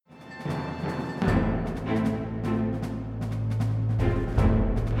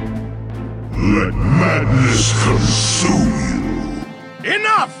Let madness consume you.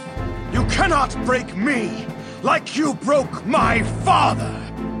 Enough! You cannot break me like you broke my father!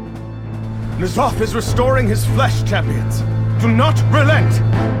 N'Zoth is restoring his flesh, champions. Do not relent!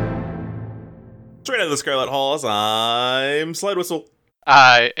 Straight out of the Scarlet Halls, I'm Slide Whistle.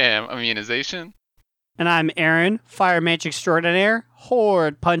 I am Immunization. And I'm Aaron, Fire Mage Extraordinaire,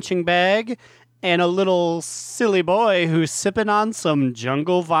 Horde Punching Bag, and a little silly boy who's sipping on some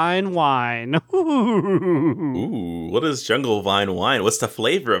Jungle Vine wine. Ooh, what is Jungle Vine wine? What's the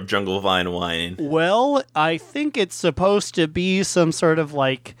flavor of Jungle Vine wine? Well, I think it's supposed to be some sort of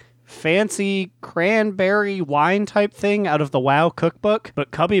like fancy cranberry wine type thing out of the WoW cookbook, but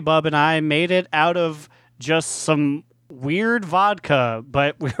Cubby Bub and I made it out of just some weird vodka,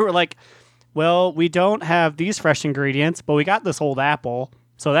 but we were like, well, we don't have these fresh ingredients, but we got this old apple,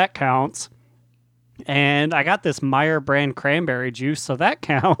 so that counts. And I got this Meyer brand cranberry juice, so that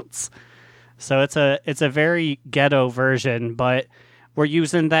counts. So it's a very ghetto version, but we're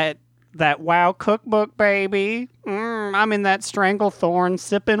using that WoW cookbook, baby. I'm in that Stranglethorn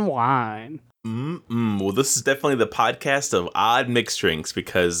sipping wine. Well, this is definitely the podcast of odd mixed drinks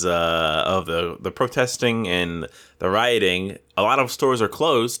because of the protesting and the rioting. A lot of stores are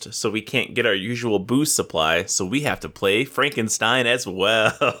closed, so we can't get our usual booze supply, so we have to play Frankenstein as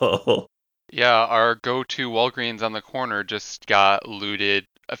well. Yeah, our go-to Walgreens on the corner just got looted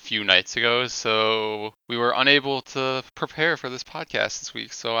a few nights ago, so we were unable to prepare for this podcast this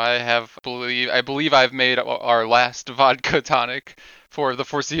week. So I believe I've made our last vodka tonic for the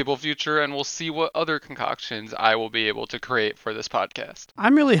foreseeable future, and we'll see what other concoctions I will be able to create for this podcast.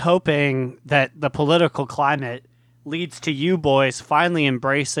 I'm really hoping that the political climate leads to you boys finally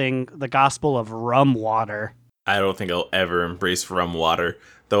embracing the gospel of rum water. I don't think I'll ever embrace rum water,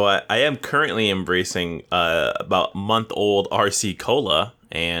 though I am currently embracing about month-old RC Cola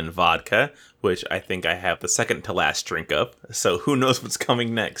and vodka, which I think I have the second to last drink of, so who knows what's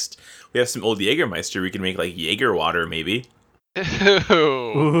coming next. We have some old Jägermeister, we can make like Jaeger water maybe.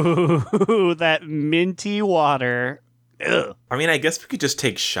 Ew. Ooh, that minty water. Ugh. I mean, I guess we could just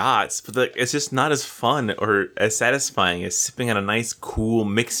take shots, but it's just not as fun or as satisfying as sipping on a nice, cool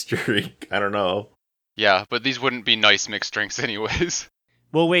mixed drink. I don't know. Yeah, but these wouldn't be nice mixed drinks anyways.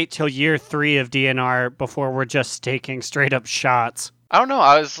 We'll wait till year 3 of DNR before we're just taking straight up shots. I don't know.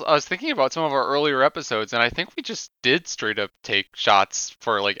 I was thinking about some of our earlier episodes, and I think we just did straight up take shots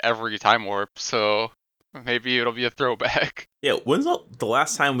for like every time warp. So maybe it'll be a throwback. Yeah, when's the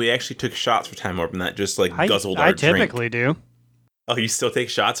last time we actually took shots for Time Warp and not just like guzzled our drink? I typically do. Oh, you still take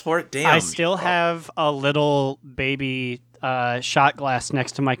shots for it? Damn. I still have a little baby shot glass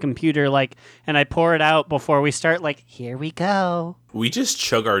next to my computer, and I pour it out before we start, here we go. We just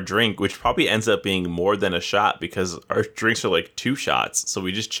chug our drink, which probably ends up being more than a shot because our drinks are like 2 shots, so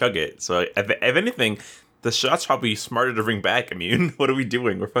we just chug it. So if anything, the shot's probably smarter to bring back. Immune. What are we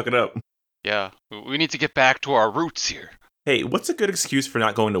doing? We're fucking up. Yeah, we need to get back to our roots here. Hey, what's a good excuse for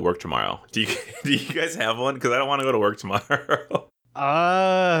not going to work tomorrow? Do you guys have one? Because I don't want to go to work tomorrow.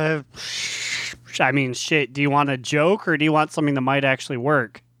 I mean, shit. Do you want a joke or do you want something that might actually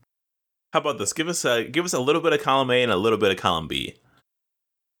work? How about this? Give us a little bit of column A and a little bit of column B.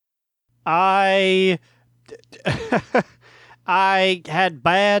 I had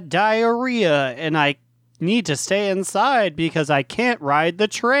bad diarrhea and I need to stay inside because I can't ride the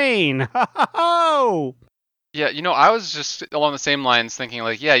train. Ho! Yeah, I was just along the same lines thinking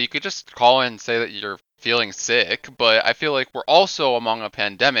you could just call in and say that you're feeling sick, but I feel like we're also among a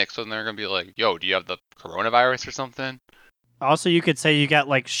pandemic, so then they're going to be like, yo, do you have the coronavirus or something? Also, you could say you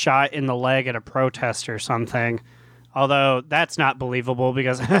got shot in the leg at a protest or something. Although that's not believable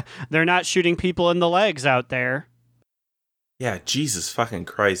because they're not shooting people in the legs out there. Yeah, Jesus fucking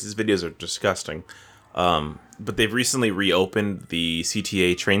Christ, these videos are disgusting. But they've recently reopened the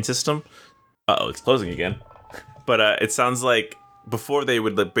CTA train system. Uh-oh, it's closing again. But it sounds like before they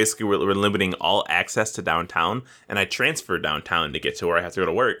would basically were limiting all access to downtown, and I transferred downtown to get to where I have to go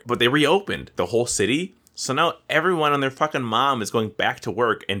to work. But they reopened the whole city, so now everyone and their fucking mom is going back to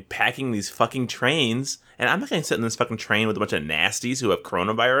work and packing these fucking trains. And I'm not going to sit in this fucking train with a bunch of nasties who have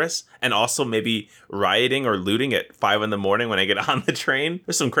coronavirus and also maybe rioting or looting at 5 a.m. when I get on the train.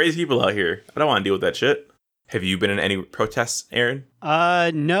 There's some crazy people out here. I don't want to deal with that shit. Have you been in any protests, Aaron?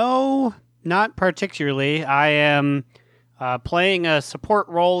 No, not particularly. I am playing a support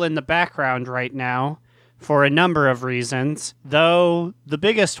role in the background right now for a number of reasons, though the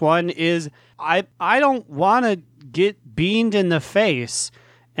biggest one is I don't want to get beamed in the face,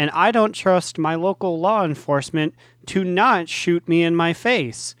 and I don't trust my local law enforcement to not shoot me in my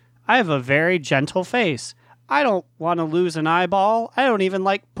face. I have a very gentle face. I don't want to lose an eyeball. I don't even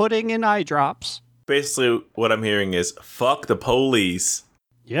like putting in eye drops. Basically, what I'm hearing is, fuck the police.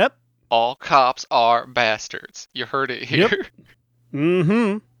 Yep. All cops are bastards. You heard it here. Yep.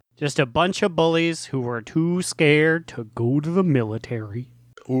 Mm-hmm. Just a bunch of bullies who were too scared to go to the military.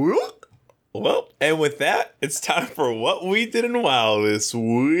 Well, and with that, it's time for what we did in WoW this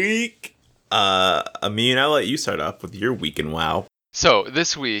week. Amin, I'll let you start off with your week in WoW. So,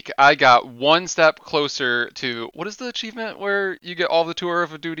 this week, I got one step closer to, what is the achievement where you get all the tour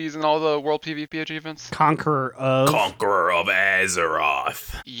of duties and all the world PvP achievements? Conqueror of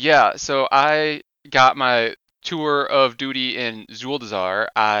Azeroth. Yeah, so I got my tour of duty in Zuldazar.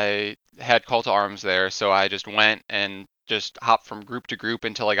 I had Call to Arms there, so I just went and just hopped from group to group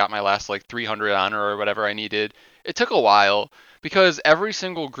until I got my last 300 honor or whatever I needed. It took a while because every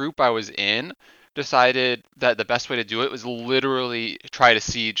single group I was in decided that the best way to do it was literally try to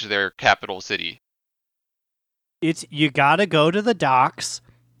siege their capital city. You gotta go to the docks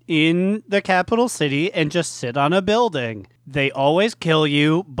in the capital city and just sit on a building. They always kill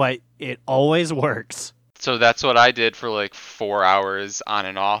you, but it always works. So that's what I did for 4 hours on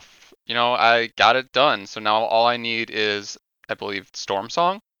and off. I got it done. So now all I need is, I believe, Storm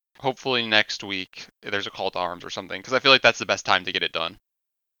Song. Hopefully next week there's a Call to Arms or something, because I feel like that's the best time to get it done.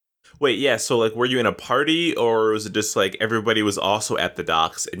 Wait, yeah, so were you in a party, or was it just everybody was also at the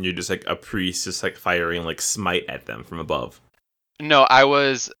docks and you're just a priest just firing smite at them from above? No, I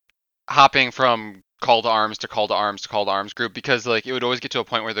was hopping from Call to Arms to Call to Arms to Call to Arms group, because it would always get to a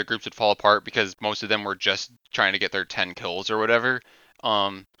point where the groups would fall apart because most of them were just trying to get their 10 kills or whatever.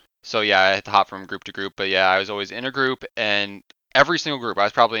 So yeah, I had to hop from group to group, but yeah, I was always in a group, and every single group, I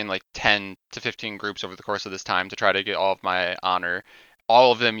was probably in 10 to 15 groups over the course of this time to try to get all of my honor.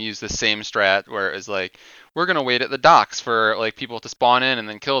 All of them use the same strat where it was we're going to wait at the docks for people to spawn in and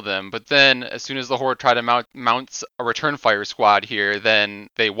then kill them. But then as soon as the Horde try to mount a return fire squad here, then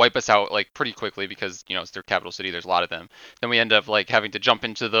they wipe us out pretty quickly because, it's their capital city. There's a lot of them. Then we end up having to jump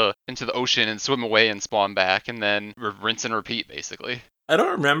into the ocean and swim away and spawn back, and then rinse and repeat basically. I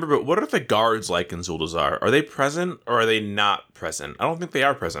don't remember, but what are the guards like in Zuldazar? Are they present or are they not present? I don't think they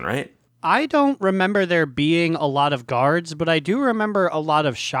are present, right? I don't remember there being a lot of guards, but I do remember a lot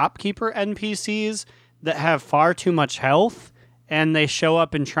of shopkeeper NPCs that have far too much health, and they show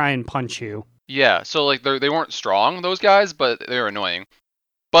up and try and punch you. Yeah, so they weren't strong, those guys, but they were annoying.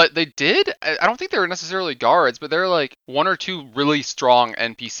 But they did, I don't think they were necessarily guards, but they're one or two really strong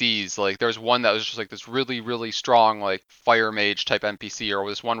NPCs. There's one that was just this really, really strong fire mage type NPC, or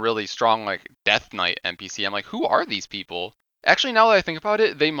this one really strong death knight NPC. I'm who are these people? Actually, now that I think about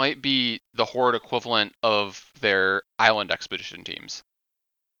it, they might be the Horde equivalent of their island expedition teams.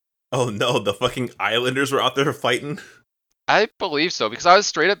 Oh no, the fucking islanders were out there fighting? I believe so, because I was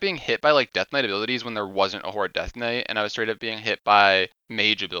straight up being hit by Death Knight abilities when there wasn't a Horde Death Knight, and I was straight up being hit by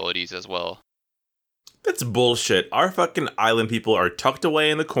mage abilities as well. That's bullshit. Our fucking island people are tucked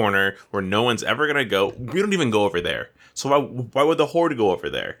away in the corner where no one's ever gonna go. We don't even go over there. So why would the Horde go over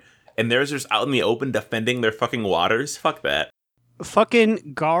there? And theirs just out in the open defending their fucking waters? Fuck that.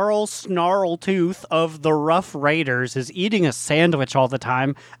 Fucking Garl Snarltooth of the Rough Raiders is eating a sandwich all the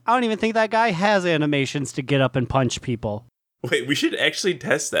time. I don't even think that guy has animations to get up and punch people. Wait, we should actually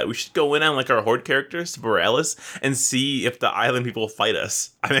test that. We should go in on our Horde characters, Borealis, and see if the island people fight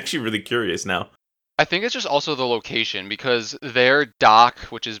us. I'm actually really curious now. I think it's just also the location, because their dock,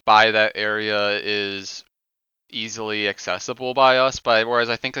 which is by that area, is easily accessible by us, whereas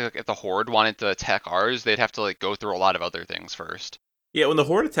I think if the Horde wanted to attack ours, they'd have to go through a lot of other things first. Yeah, when the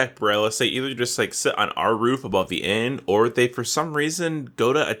Horde attack Borealis, they either just sit on our roof above the inn, or they for some reason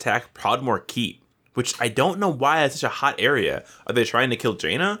go to attack Proudmoore Keep, which I don't know why it's such a hot area. Are they trying to kill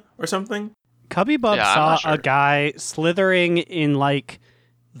Jaina or something? Cubby Bub saw a guy slithering in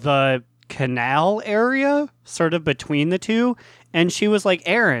the canal area, sort of between the two, and she was like,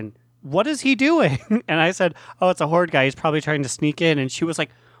 Aaron, what is he doing? And I said, oh, it's a Horde guy. He's probably trying to sneak in. And she was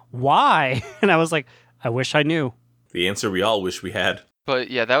like, why? And I was like, I wish I knew. The answer we all wish we had. But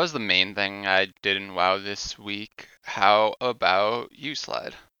yeah, that was the main thing I did in WoW this week. How about you,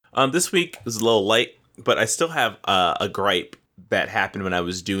 Slide? This week was a little light, but I still have a gripe that happened when I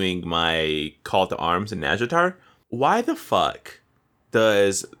was doing my Call to Arms in Nazjatar. Why the fuck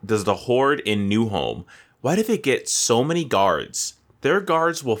does the Horde in New Home, why do they get so many guards? Their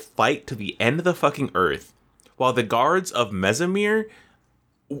guards will fight to the end of the fucking earth, while the guards of Mesomir,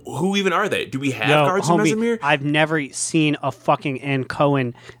 who even are they? Do we have guards of Mesomir? I've never seen a fucking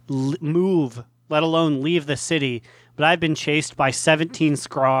Ankoan move, let alone leave the city, but I've been chased by 17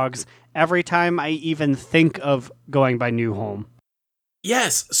 Scrogs every time I even think of going by New Home.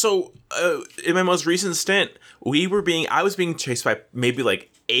 Yes. So in my most recent stint, I was being chased by maybe like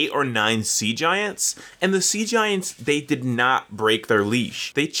 8 or 9 sea giants, and the sea giants, they did not break their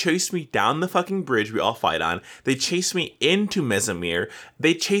leash. They chased me down the fucking bridge we all fight on. They chased me into Mesomir.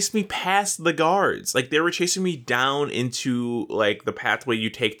 They chased me past the guards. Like, they were chasing me down into like the pathway you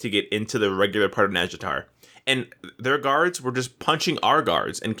take to get into the regular part of Nazjatar. And their guards were just punching our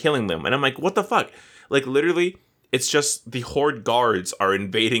guards and killing them. And I'm like, what the fuck? Like, literally, it's just the Horde guards are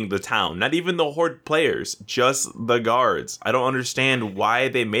invading the town. Not even the Horde players, just the guards. I don't understand why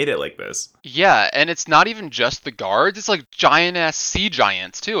they made it like this. Yeah, and it's not even just the guards. It's like giant-ass sea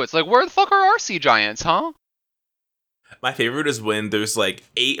giants, too. It's like, where the fuck are our sea giants, huh? My favorite is when there's like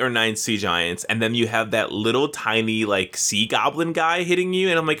 8 or 9 sea giants, and then you have that little tiny like sea goblin guy hitting you.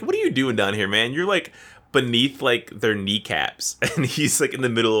 And I'm like, what are you doing down here, man? You're like beneath like their kneecaps. And he's like in the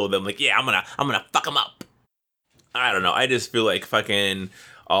middle of them like, yeah, I'm gonna fuck him up. I don't know. I just feel like fucking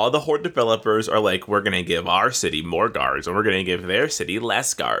all the Horde developers are like, we're going to give our city more guards, and we're going to give their city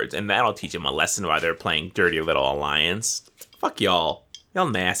less guards, and that'll teach them a lesson why they're playing dirty little alliance. Fuck y'all. Y'all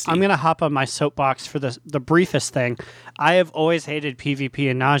nasty. I'm going to hop on my soapbox for the briefest thing. I have always hated PvP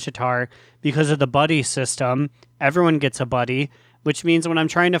in Nazjatar because of the buddy system. Everyone gets a buddy, which means when I'm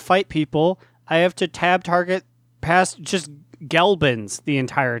trying to fight people, I have to tab target past just Gelbins the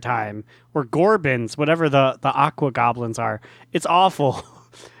entire time, or Gorbins, whatever the aqua goblins are. It's awful.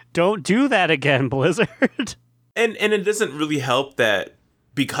 Don't do that again, Blizzard. And it doesn't really help that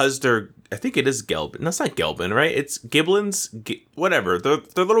because I think it is Gelbin. That's not Gelbin, right? It's Giblins, whatever. They're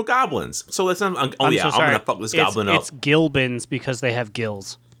little goblins. So let's not. I'm gonna fuck this goblin up. It's Gilbins because they have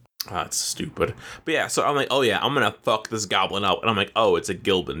gills. Oh, that's stupid. But yeah, so I'm like, oh yeah, I'm gonna fuck this goblin up. And I'm like, oh, it's a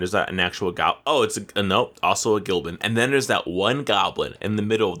Gilbin. There's not an actual goblin. Oh, it's nope, also a Gilbin. And then there's that one goblin in the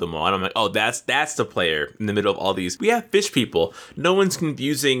middle of them all. And I'm like, oh, that's the player in the middle of all these. We have fish people. No one's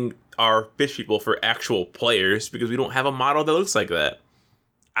confusing our fish people for actual players because we don't have a model that looks like that.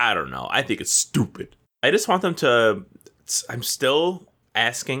 I don't know. I think it's stupid. I just want them to. I'm still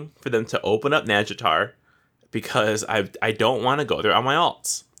asking for them to open up Nazjatar because I don't want to go there on my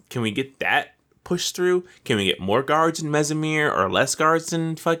alts. Can we get that pushed through? Can we get more guards in Mesomir or less guards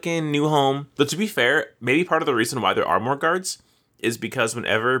in fucking New Home? But to be fair, maybe part of the reason why there are more guards is because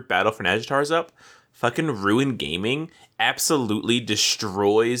whenever Battle for Nazjatar is up, fucking Ruin Gaming absolutely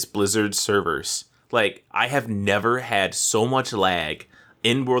destroys Blizzard's servers. Like, I have never had so much lag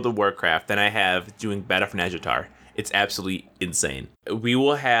in World of Warcraft than I have doing Battle for Nazjatar. It's absolutely insane. We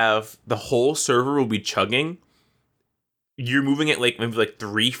will have the whole server will be chugging. You're moving it like maybe like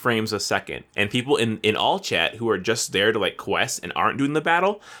 3 frames a second, and people in all chat who are just there to like quest and aren't doing the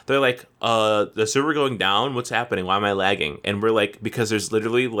battle, they're like, the server going down, what's happening, why am I lagging? And we're like, because there's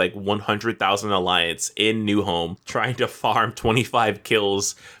literally like 100,000 alliance in New Home trying to farm 25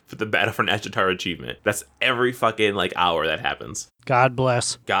 kills for the Battle for Nazjatar achievement. That's every fucking like hour that happens. God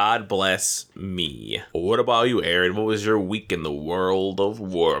bless. God bless me. What about you, Aaron? What was your week in the World of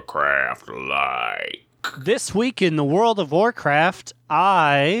Warcraft like? This week in the World of Warcraft,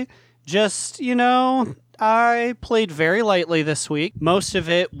 I just, I played very lightly this week. Most of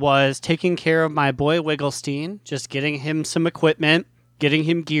it was taking care of my boy Wigglestein, just getting him some equipment, getting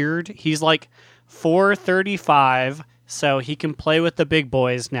him geared. He's like 435, so he can play with the big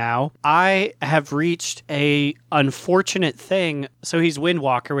boys now. I have reached a unfortunate thing. So he's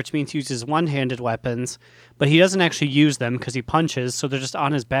Windwalker, which means he uses one-handed weapons, but he doesn't actually use them because he punches, so they're just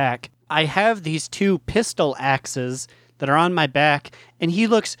on his back. I have these 2 pistol axes that are on my back, and he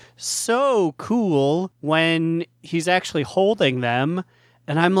looks so cool when he's actually holding them.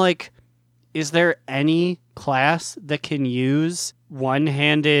 And I'm like, is there any class that can use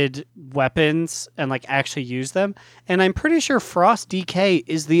one-handed weapons and like actually use them? And I'm pretty sure Frost DK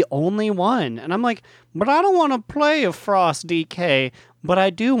is the only one. And I'm like, but I don't want to play a Frost DK, but I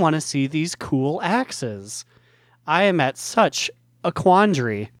do want to see these cool axes. I am at such a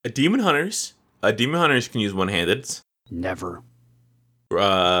quandary. Demon Hunters can use one-handeds. Never.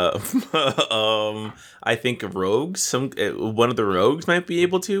 I think rogues. One of the rogues might be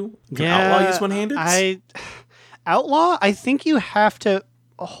able to. Can Outlaw use one-handeds? Outlaw. I think you have to.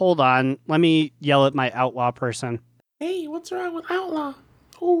 Hold on. Let me yell at my Outlaw person. Hey, what's wrong with Outlaw?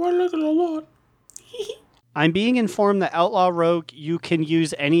 Oh, I look at a lot. I'm being informed that Outlaw Rogue, you can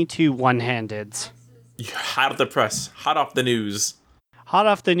use any 2 one-handeds. You're hot off the press. Hot off the news. Hot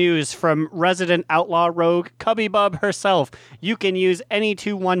off the news from resident Outlaw Rogue, Cubby Bub herself. You can use any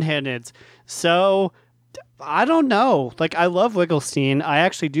 2 one-handeds. So, I don't know. Like, I love Wigglestein. I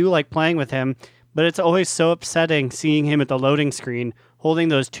actually do like playing with him. But it's always so upsetting seeing him at the loading screen, holding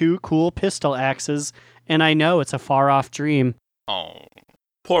those 2 cool pistol axes. And I know it's a far-off dream. Oh.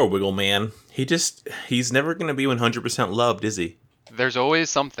 Poor Wiggle Man. He's never going to be 100% loved, is he? There's always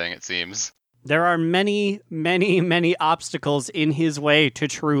something, it seems. There are many, many, many obstacles in his way to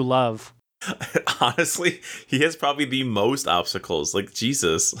true love. Honestly, he has probably the most obstacles. Like,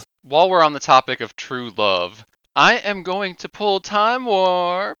 Jesus. While we're on the topic of true love, I am going to pull Time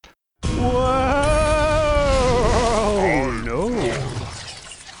Warp. Whoa! Oh, no.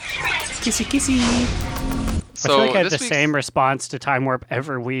 Kissy, kissy. So I feel like I have the this week's- same response to Time Warp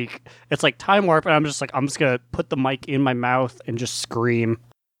every week. It's like Time Warp, and I'm just going to put the mic in my mouth and just scream.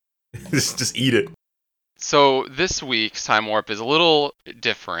 just eat it. So this week's Time Warp is a little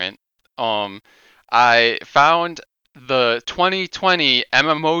different. I found the 2020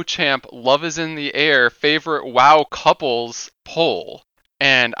 MMO Champ Love is in the Air favorite WoW couples poll,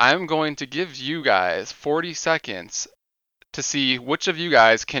 and I'm going to give you guys 40 seconds to see which of you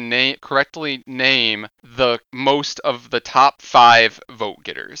guys can correctly name the most of the top 5 vote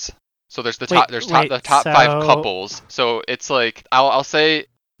getters. So there's the top so- 5 couples. So it's like I'll say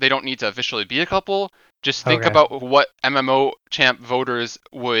they don't need to officially be a couple. Just think Okay. about what MMO Champ voters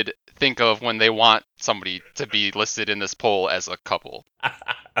would think of when they want somebody to be listed in this poll as a couple.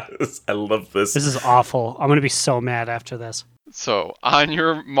 I love this. This is awful. I'm going to be so mad after this. So, on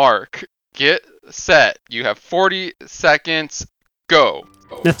your mark, get set. You have 40 seconds. Go.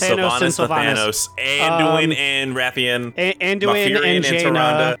 Nathanos and Sylvanas, Sylvanas. Anduin and Rathian, Anduin Malfurion and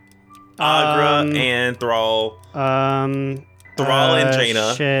Jaina. Agra and Thrall, Thrall and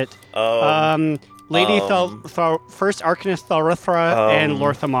Jaina. Shit. Lady first Arcanist Thalrithra and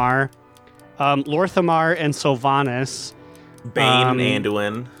Lorthamar. Lorthamar and Sylvanas. Bane and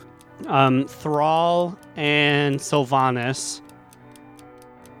Anduin. Thrall and Sylvanas.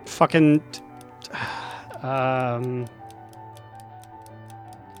 Fucking.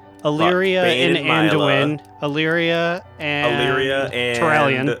 Illyria Bane and and Anduin. Illyria and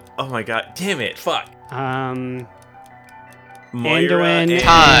Turalyon. Oh my god, damn it, fuck. Anduin and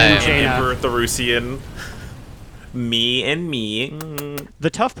Time. Jaina. Emperor Therusian. Me and me. The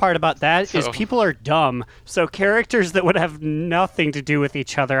tough part about that is So- people are dumb. So characters that would have nothing to do with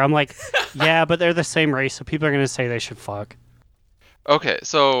each other, I'm like, yeah, but they're the same race, so people are going to say they should fuck. Okay,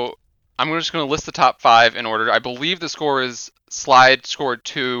 so I'm just going to list the top 5 in order. I believe the score is Slide scored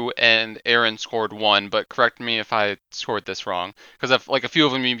 2 and Aaron scored 1, but correct me if I scored this wrong, because like a few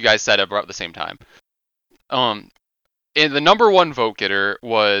of them you guys said about the same time. And the number 1 vote getter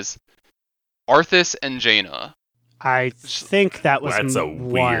was Arthas and Jaina. I think that was That's a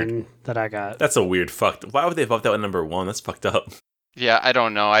one that I got. That's a weird fucked. Why would they vote that one number 1? That's fucked up. Yeah, I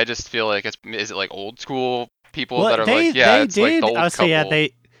don't know. I just feel like is it like old school people Well, that are they, like, yeah, they it's did. like the old So yeah, couple.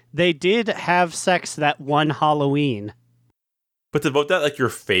 they did have sex that one Halloween. But to vote that like your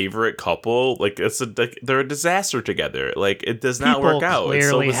favorite couple, like they're a disaster together. Like it does not People work out. It's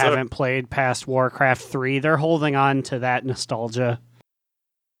so clearly bizarre. haven't played past Warcraft 3. They're holding on to that nostalgia.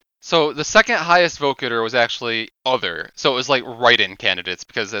 So the second highest vote getter was actually other. So it was like write-in candidates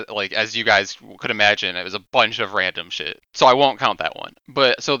because like as you guys could imagine, it was a bunch of random shit. So I won't count that one.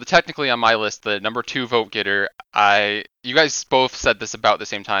 But so technically on my list, the number 2 vote getter, you guys both said this about the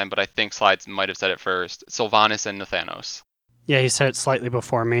same time, but I think Slides might have said it first. Sylvanas and Nathanos. Yeah, he said it slightly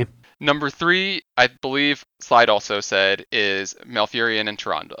before me. Number 3, I believe Slide also said, is Malfurion and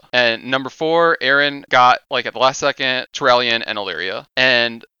Tyrande. And number 4, Aaron got, like at the last second, Turalyon and Illyria.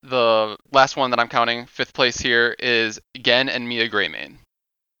 And the last one that I'm counting, 5th place here, is Gen and Mia Greymane.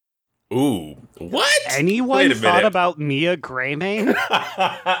 Ooh, what? Anyone Wait a thought minute. about Mia Greymane?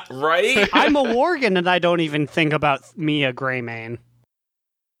 Right? I'm a Worgen and I don't even think about Mia Greymane.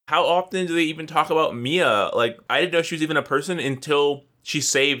 How often do they even talk about Mia? Like, I didn't know she was even a person until she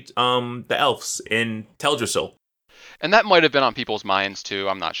saved the elves in Teldrassil. And that might have been on people's minds too,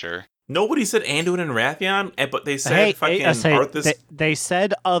 I'm not sure. Nobody said Anduin and Rathian, but they said Hey, fucking I say, Arthas. they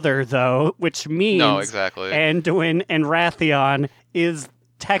said other, though, which means No, exactly. Anduin and Rathian is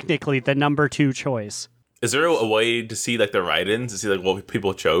technically the number 2 choice. Is there a way to see like the write-ins to see like what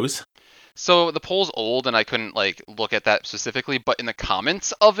people chose? So the poll's old and I couldn't like look at that specifically, but in the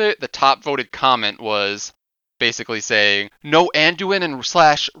comments of it, the top voted comment was basically saying, no Anduin and /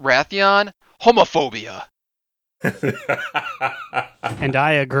 Rathian, homophobia. And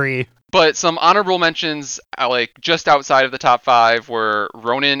I agree. But some honorable mentions, like just outside of the top 5, were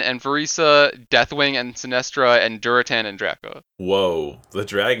Ronin and Varisa, Deathwing and Sinestra, and Duratan and Draco. Whoa, the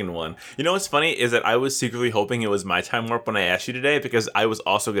dragon one. You know what's funny is that I was secretly hoping it was my time warp when I asked you today because I was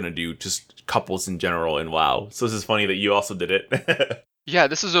also going to do just couples in general in WoW. So this is funny that you also did it. Yeah,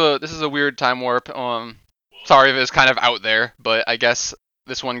 this is a weird time warp. Sorry if it was kind of out there, but I guess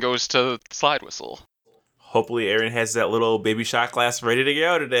this one goes to Slide Whistle. hopefully Aaron has that little baby shot glass ready to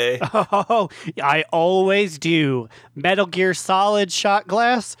go today. Oh, I always do. Metal Gear Solid shot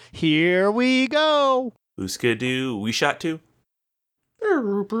glass. Here we go. Ooska-doo, we shot too.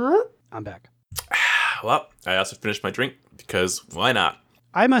 I'm back. Well, I also finished my drink because why not?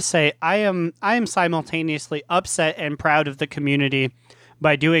 I must say, I am simultaneously upset and proud of the community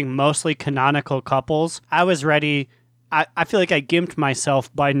by doing mostly canonical couples. I was ready. I feel like I gimped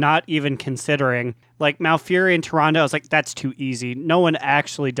myself by not even considering. Like, Malfuri and Tyrande, I was like, that's too easy. No one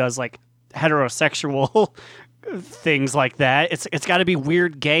actually does, like, heterosexual things like that. It's got to be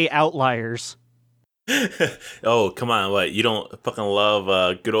weird gay outliers. Oh, come on, what? You don't fucking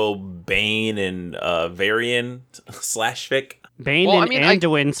love good old Bane and Varian / fic? Bane and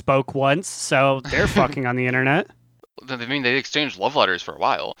Anduin spoke once, so they're fucking on the internet. I mean, they exchanged love letters for a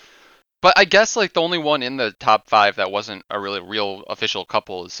while. But I guess, like, the only one in the top 5 that wasn't a really real official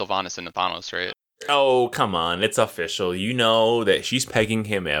couple is Sylvanas and Nathanos, right? Oh, come on. It's official. You know that she's pegging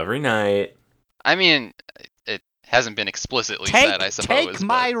him every night. I mean, it hasn't been explicitly said, I suppose. Take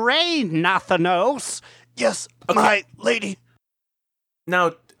my reign, Nathanos. Yes, okay. My lady.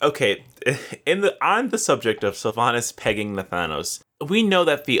 Now, okay, on the subject of Sylvanas pegging Nathanos, we know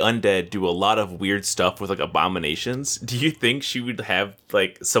that the undead do a lot of weird stuff with, like, abominations. Do you think she would have,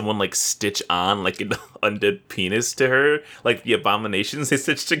 like, someone, like, stitch on, like, an undead penis to her? Like, the abominations they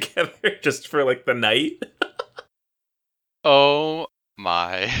stitch together just for, like, the night? Oh,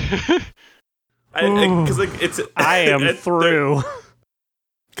 my. Because, like, it's... I am through.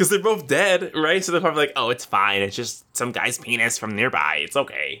 Because they're both dead, right? So they're probably like, oh, it's fine. It's just some guy's penis from nearby. It's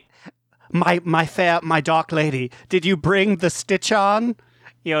okay. My dark lady, did you bring the stitch on?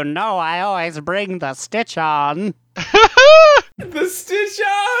 You know I always bring the stitch on. The stitch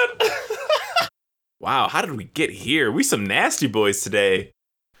on! Wow, how did we get here? We some nasty boys today.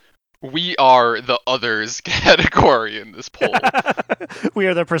 We are the others category in this poll. We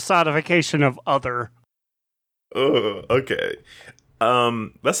are the personification of other. Oh, okay.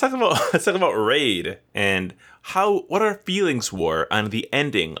 Let's talk about Raid and what our feelings were on the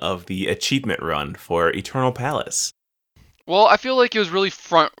ending of the achievement run for Eternal Palace. Well, I feel like it was really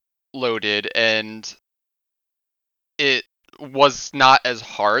front-loaded, and it was not as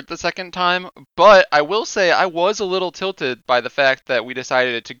hard the second time, but I will say I was a little tilted by the fact that we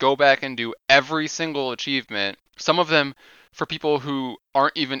decided to go back and do every single achievement, some of them for people who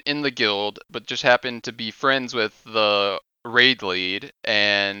aren't even in the guild, but just happen to be friends with the raid lead,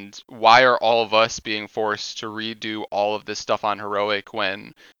 and why are all of us being forced to redo all of this stuff on heroic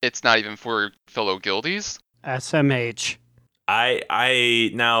when it's not even for fellow guildies? SMH. I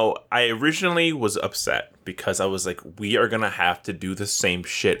originally was upset because I was like, we are gonna have to do the same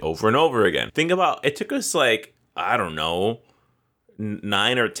shit over and over again. Think about it, took us like, I don't know,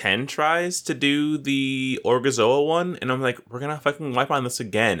 9 or 10 tries to do the Orgozoa one, and I'm like, we're gonna fucking wipe on this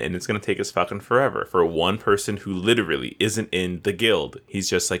again, and it's gonna take us fucking forever for one person who literally isn't in the guild. He's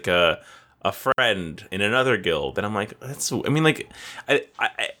just like a friend in another guild, and I'm like,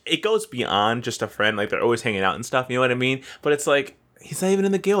 it goes beyond just a friend. Like, they're always hanging out and stuff, you know what I mean? But it's like, he's not even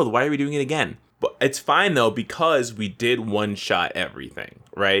in the guild. Why are we doing it again? But it's fine though, because we did one-shot everything,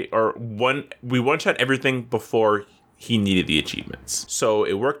 right? We one-shot everything before he needed the achievements. So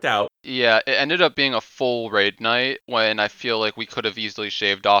it worked out. Yeah, it ended up being a full raid night when I feel like we could have easily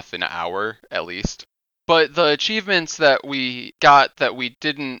shaved off an hour at least. But the achievements that we got that we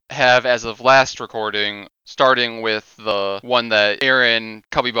didn't have as of last recording, starting with the one that Aaron,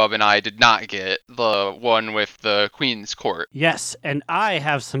 Cubbybub, and I did not get, the one with the Queen's Court. Yes, and I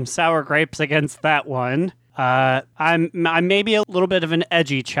have some sour grapes against that one. I'm maybe a little bit of an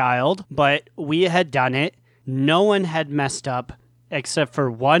edgy child, but we had done it. No one had messed up except for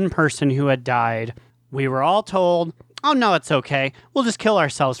one person who had died. We were all told, oh no, it's okay. We'll just kill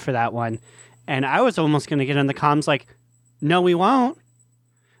ourselves for that one. And I was almost going to get in the comms like, no, we won't.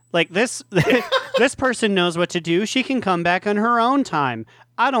 Like, this this person knows what to do. She can come back on her own time.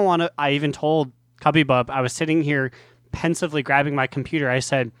 I don't want to. I even told Cubbybub, I was sitting here pensively grabbing my computer. I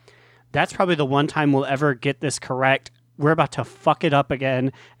said, that's probably the one time we'll ever get this correct. We're about to fuck it up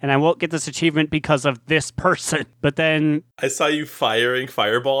again, and I won't get this achievement because of this person. But then I saw you firing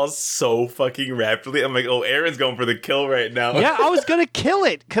fireballs so fucking rapidly. I'm like, oh, Aaron's going for the kill right now. Yeah, I was going to kill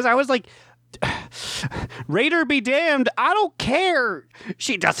it because I was like, Raider be damned, I don't care.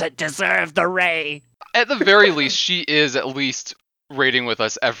 She doesn't deserve the Ray. At the very least, she is at least raiding with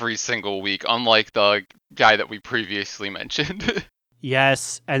us every single week, unlike the guy that we previously mentioned.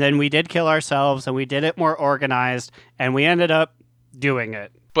 Yes, and then we did kill ourselves, and we did it more organized, and we ended up doing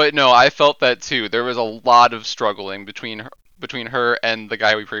it. But no, I felt that too. There was a lot of struggling between her and the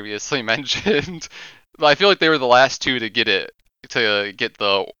guy we previously mentioned. I feel like they were the last two to get it, to get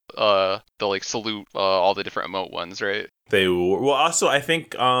the like salute all the different emote ones, right? They were. Well, also, I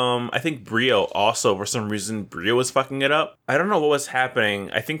think Brio also, for some reason, Brio was fucking it up. I don't know what was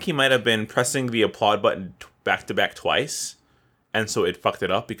happening. I think he might have been pressing the applaud button back to back twice, and so it fucked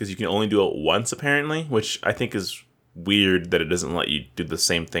it up because you can only do it once apparently, which I think is weird that it doesn't let you do the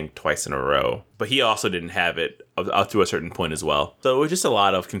same thing twice in a row. But he also didn't have it up to a certain point as well. So it was just a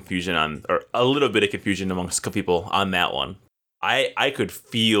lot of confusion or a little bit of confusion amongst people on that one. I could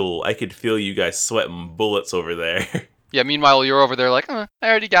feel you guys sweating bullets over there. Yeah, meanwhile, you're over there like, I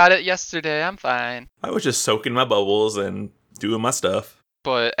already got it yesterday, I'm fine. I was just soaking my bubbles and doing my stuff.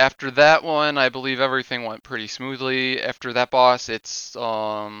 But after that one, I believe everything went pretty smoothly. After that boss, it's,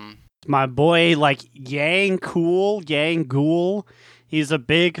 My boy, like, Yang Ghoul. He's a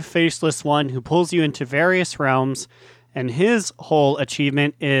big, faceless one who pulls you into various realms, and his whole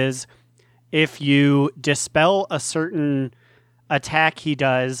achievement is if you dispel a certain attack he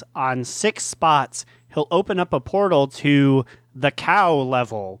does on 6 spots, he'll open up a portal to the cow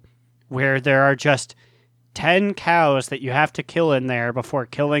level, where there are just 10 cows that you have to kill in there before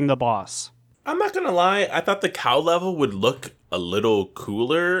killing the boss. I'm not gonna lie, I thought the cow level would look a little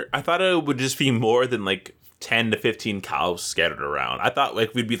cooler. I thought it would just be more than like 10 to 15 cows scattered around. I thought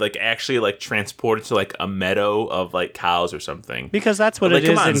like we'd be like actually like transported to like a meadow of like cows or something. Because that's what like, it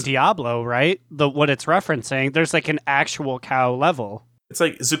is in Diablo, right? What it's referencing. There's like an actual cow level. It's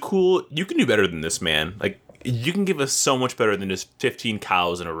like, Zakul, you can do better than this, man. Like, you can give us so much better than just 15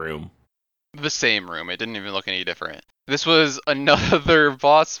 cows in a room. The same room. It didn't even look any different. This was another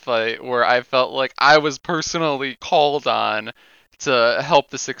boss fight where I felt like I was personally called on to help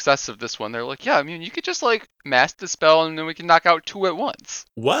the success of this one. They're like, yeah, I mean, you could just like mass dispel and then we can knock out 2 at once.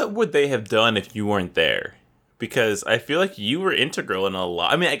 What would they have done if you weren't there? Because I feel like you were integral in a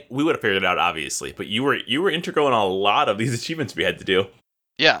lot. I mean, we would have figured it out, obviously, but you were integral in a lot of these achievements we had to do.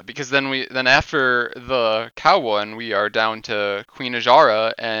 Yeah, because then after the cow one, we are down to Queen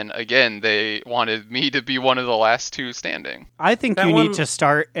Ajara, and again, they wanted me to be one of the last 2 standing. I think you need to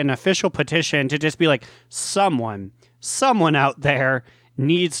start an official petition to just be like, someone out there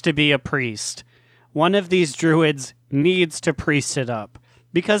needs to be a priest. One of these druids needs to priest it up.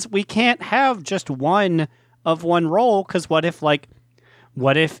 Because we can't have just one of one role, because what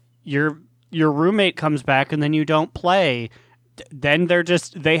if your roommate comes back and then you don't play? Then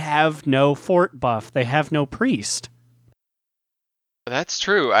they have no fort buff. They have no priest. That's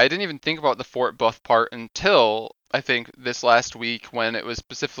true. I didn't even think about the fort buff part until I think this last week when it was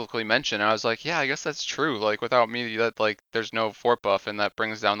specifically mentioned. I was like, yeah, I guess that's true. Like without me, that like there's no fort buff, and that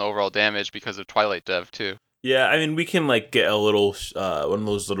brings down the overall damage because of Twilight Dev too. Yeah, I mean, we can like get a little one of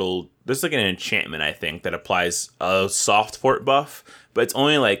those little. There's like an enchantment I think that applies a soft fort buff, but it's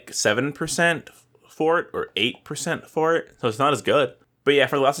only like 7% fort or 8% fort, so it's not as good. But yeah,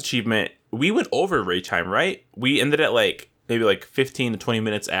 for the last achievement, we went over raid time, right? We ended at like maybe like 15 to 20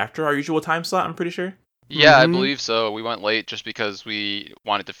 minutes after our usual time slot. I'm pretty sure. Yeah, I believe so. We went late just because we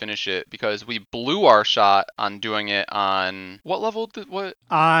wanted to finish it because we blew our shot on doing it on what level?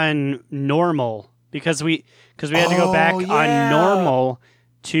 On normal. Because we had to go back on normal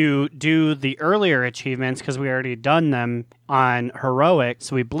to do the earlier achievements because we already done them on heroic.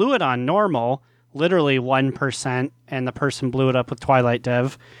 So we blew it on normal, literally 1%, and the person blew it up with Twilight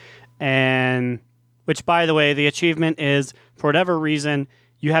Dev. And which, by the way, the achievement is, for whatever reason,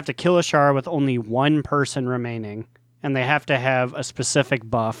 you have to kill Ashara with only one person remaining, and they have to have a specific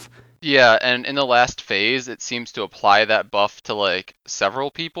buff. Yeah, and in the last phase, it seems to apply that buff to, like,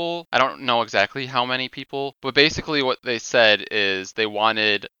 several people. I don't know exactly how many people, but basically what they said is they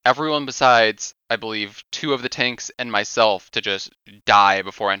wanted everyone besides, I believe, 2 of the tanks and myself to just die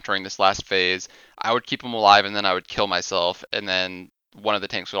before entering this last phase. I would keep them alive, and then I would kill myself, and then one of the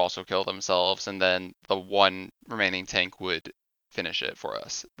tanks would also kill themselves, and then the one remaining tank would finish it for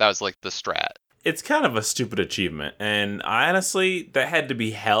us. That was, like, the strat. It's kind of a stupid achievement, and honestly, that had to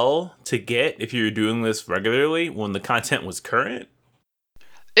be hell to get if you were doing this regularly when the content was current.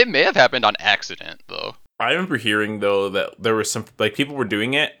 It may have happened on accident, though. I remember hearing, though, that there were some, like, people were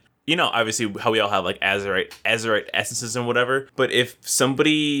doing it. You know, obviously, how we all have, like, Azerite essences and whatever, but if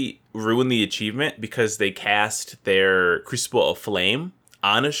somebody ruined the achievement because they cast their Crucible of Flame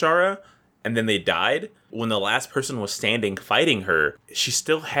on Ashara, and then they died, when the last person was standing fighting her, she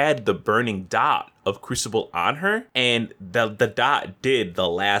still had the burning dot of Crucible on her, and the dot did the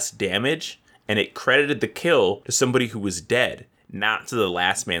last damage, and it credited the kill to somebody who was dead, not to the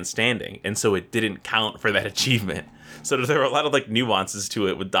last man standing, and so it didn't count for that achievement. So there were a lot of like nuances to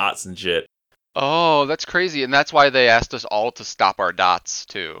it with dots and shit. Oh, that's crazy, and that's why they asked us all to stop our dots,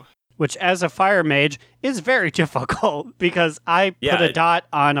 too. which as a fire mage is very difficult because I put a dot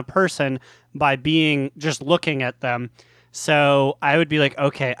on a person by just looking at them. So I would be like,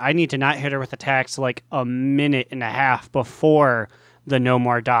 okay, I need to not hit her with attacks like a minute and a half before the no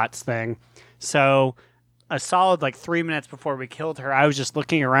more dots thing. So a solid like 3 minutes before we killed her, I was just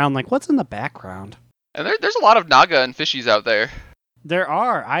looking around like, what's in the background? And there's a lot of Naga and fishies out there. There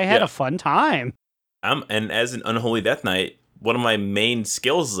are. I had a fun time. And as an Unholy Death Knight, one of my main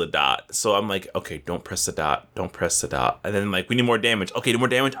skills is a dot. So I'm like, okay, don't press the dot. Don't press the dot. And then like, we need more damage. Okay, more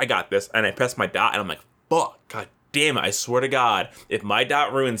damage. I got this. And I press my dot and I'm like, fuck, God damn it. I swear to God, if my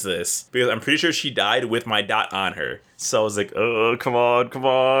dot ruins this, because I'm pretty sure she died with my dot on her. So I was like, oh, come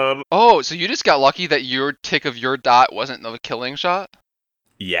on. Oh, so you just got lucky that your tick of your dot wasn't the killing shot?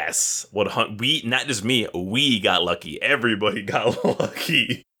 Yes. We, not just me, we got lucky. Everybody got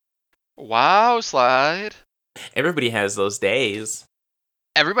lucky. Wow, Slide. Everybody has those days.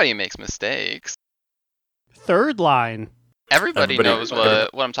 Everybody makes mistakes. Third line. Everybody knows what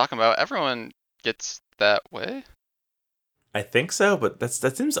I'm talking about. Everyone gets that way. I think so, but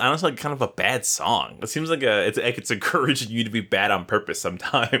that seems honestly like kind of a bad song. It seems like it's encouraging you to be bad on purpose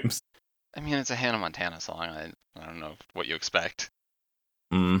sometimes. I mean, it's a Hannah Montana song. I don't know what you expect.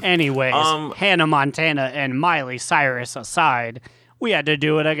 Anyways, Hannah Montana and Miley Cyrus aside, we had to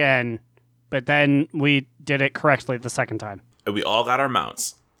do it again. But then we did it correctly the second time. We all got our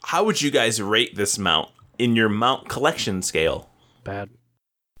mounts. How would you guys rate this mount in your mount collection scale? Bad.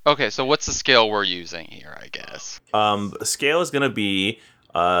 Okay, so what's the scale we're using here, I guess? The scale is going to be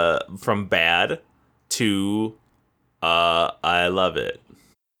from bad to I love it.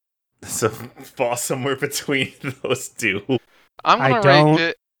 So fall somewhere between those two. I'm going to rate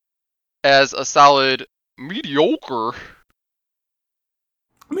it as a solid mediocre.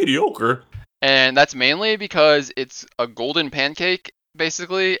 Mediocre? And that's mainly because it's a golden pancake,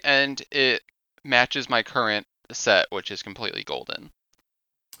 basically, and it matches my current set, which is completely golden.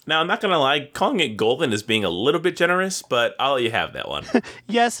 Now, I'm not going to lie, calling it golden is being a little bit generous, but I'll let you have that one.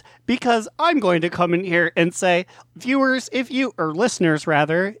 Yes, because I'm going to come in here and say, viewers, or listeners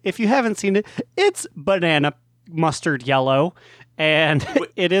rather, if you haven't seen it, it's banana mustard yellow, and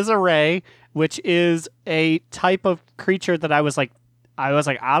it is a ray, which is a type of creature that I was like,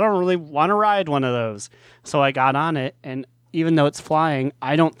 I don't really want to ride one of those. So I got on it, and even though it's flying,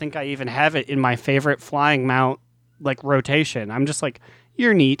 I don't think I even have it in my favorite flying mount, like, rotation. I'm just like,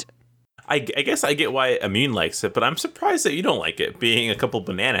 you're neat. I guess I get why Immune likes it, but I'm surprised that you don't like it, being a couple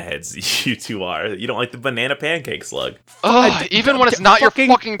banana heads you two are. You don't like the banana pancake slug. Ugh, even when it's not your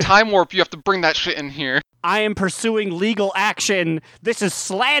fucking time warp, you have to bring that shit in here. I am pursuing legal action. This is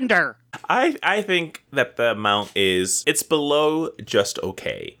slander. I think that the mount it's below just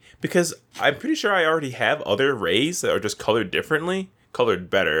okay. Because I'm pretty sure I already have other rays that are just colored differently. Colored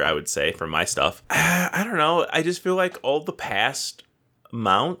better, I would say, for my stuff. I don't know. I just feel like all the past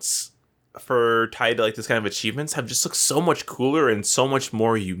mounts for tied to like this kind of achievements have just looked so much cooler and so much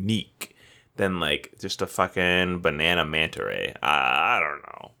more unique than like just a fucking banana manta ray. I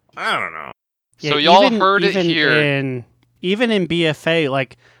don't know. So y'all heard it here. Even in BFA,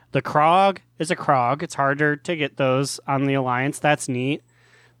 like the Krog is a Krog. It's harder to get those on the Alliance. That's neat.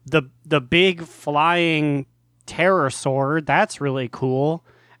 The big flying terror sword, that's really cool.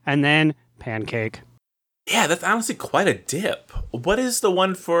 And then Pancake. Yeah, that's honestly quite a dip. What is the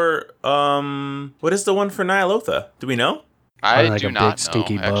one for Nyalotha? Do we know? I do a not big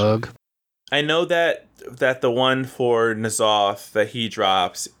stinky know, bug. I know that the one for N'Zoth that he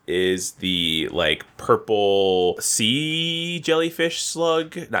drops is the like purple sea jellyfish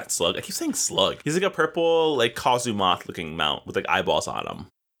slug. Not slug. I keep saying slug. He's like a purple like Kazumoth looking mount with like eyeballs on him.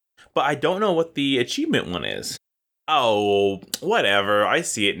 But I don't know what the achievement one is. Oh, whatever. I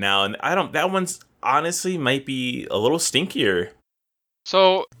see it now, and that one's honestly might be a little stinkier.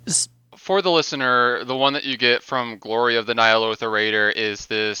 So, for the listener, the one that you get from Glory of the Nyalotha Raider is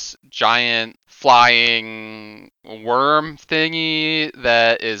this giant flying worm thingy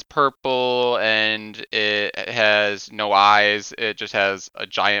that is purple and it has no eyes. It just has a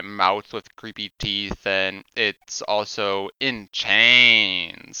giant mouth with creepy teeth, and it's also in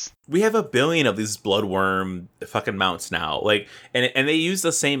chains. We have a billion of these bloodworm fucking mounts now. Like, and they use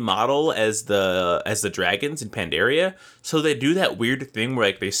the same model as the dragons in Pandaria. So they do that weird thing where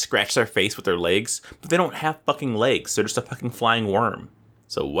like they scratch their face with their legs, but they don't have fucking legs. They're just a fucking flying worm.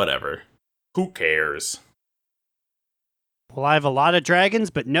 So whatever. Who cares? Well, I have a lot of dragons,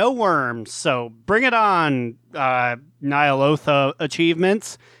 but no worms. So bring it on, Nyalotha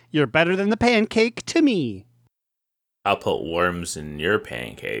achievements. You're better than the pancake to me. I'll put worms in your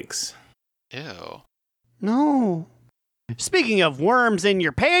pancakes. Ew. No. Speaking of worms in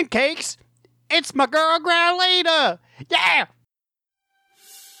your pancakes, it's my girl Growlina! Yeah!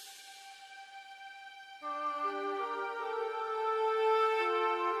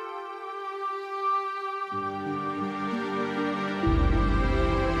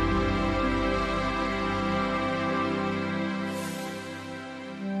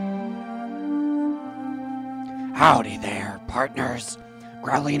 Howdy there, partners.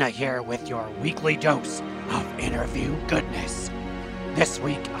 Growlina here with your weekly dose of interview goodness. This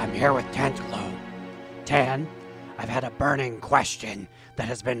week, I'm here with Tantalo. Tan, I've had a burning question that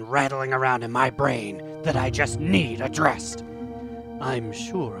has been rattling around in my brain that I just need addressed. I'm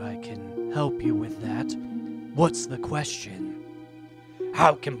sure I can help you with that. What's the question?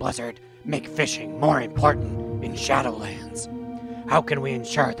 How can Blizzard make fishing more important in Shadowlands? How can we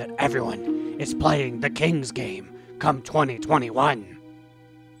ensure that everyone is playing the King's game come 2021?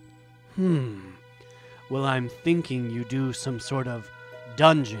 Well, I'm thinking you do some sort of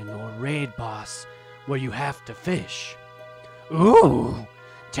dungeon or raid boss where you have to fish. Ooh,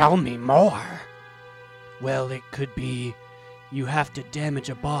 tell me more. Well, it could be you have to damage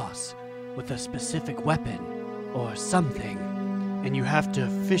a boss with a specific weapon or something, and you have to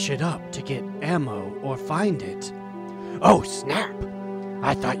fish it up to get ammo or find it. Oh, snap!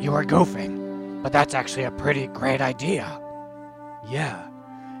 I thought you were goofing, but that's actually a pretty great idea. Yeah,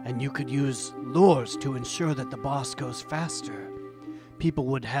 and you could use lures to ensure that the boss goes faster. People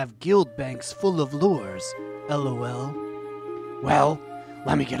would have guild banks full of lures, LOL. Well,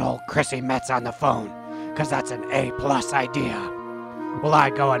 let me get old Chrissy Metz on the phone, cause that's an A+ idea. Will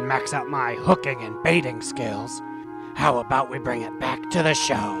I go and max out my hooking and baiting skills? How about we bring it back to the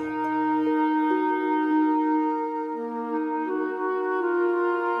show?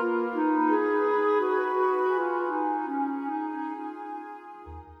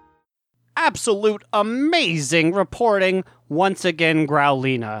 Absolute amazing reporting once again,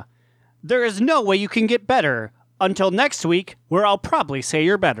 Growlina. There is no way you can get better until next week, where I'll probably say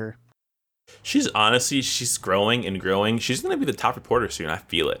you're better. She's growing and growing. She's going to be the top reporter soon. I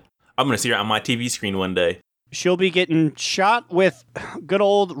feel it. I'm going to see her on my TV screen one day. She'll be getting shot with good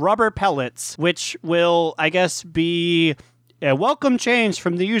old rubber pellets, which will, I guess, be a welcome change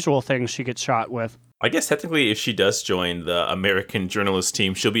from the usual things she gets shot with. I guess technically if she does join the American journalist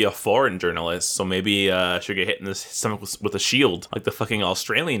team, she'll be a foreign journalist, so maybe she'll get hit in the stomach with a shield, like the fucking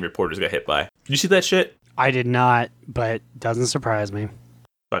Australian reporters got hit by. Did you see that shit? I did not, but doesn't surprise me.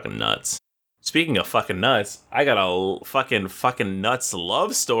 Fucking nuts. Speaking of fucking nuts, I got a fucking nuts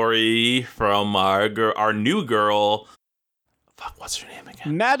love story from our new girl. Fuck, what's her name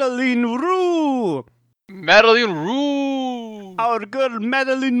again? Madeline Rue! Madeline Rue! Our girl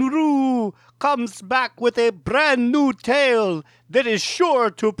Madeline Rue comes back with a brand new tale that is sure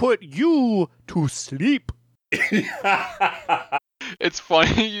to put you to sleep. It's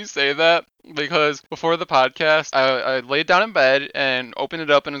funny you say that because before the podcast, I laid down in bed and opened it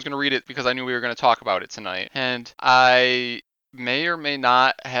up and was going to read it because I knew we were going to talk about it tonight. And I may or may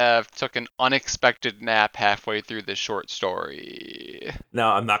not have took an unexpected nap halfway through this short story.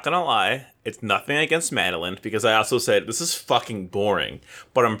 Now, I'm not gonna lie, it's nothing against Madeline, because I also said, this is fucking boring,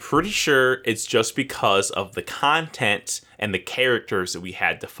 but I'm pretty sure it's just because of the content and the characters that we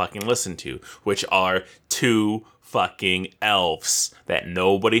had to fucking listen to, which are two fucking elves that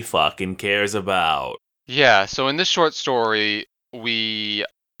nobody fucking cares about. Yeah, so in this short story, we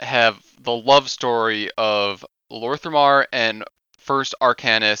have the love story of Lor'themar and first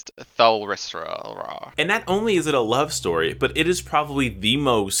Arcanist Thelrisra. And not only is it a love story, but it is probably the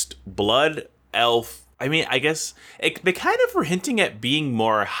most blood elf. I mean, I guess they kind of were hinting at being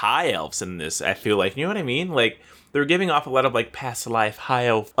more high elves in this, I feel like. You know what I mean? Like, they're giving off a lot of, like, past life, high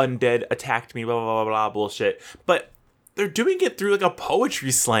elf, undead, attacked me, blah, blah, blah, blah, bullshit. But they're doing it through, like, a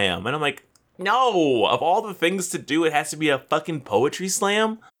poetry slam. And I'm like, no, of all the things to do, it has to be a fucking poetry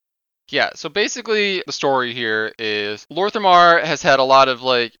slam? Yeah, so basically the story here is Lor'themar has had a lot of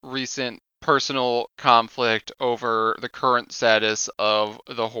like recent personal conflict over the current status of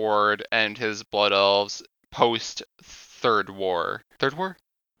the Horde and his Blood Elves post Third War. Third War?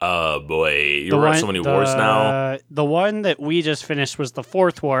 Boy, you're at so many wars now. The one that we just finished was the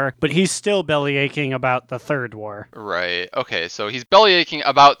Fourth War, but he's still belly aching about the Third War. Right. Okay, so he's belly aching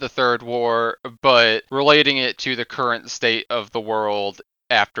about the Third War, but relating it to the current state of the world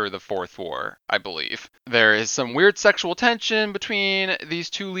after the Fourth War, I believe. There is some weird sexual tension between these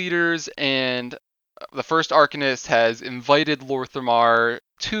two leaders, and the first Arcanist has invited Lor'themar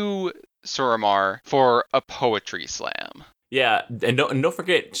to Suramar for a poetry slam. Yeah, and don't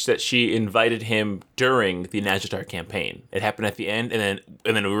forget that she invited him during the Najitar campaign. It happened at the end, and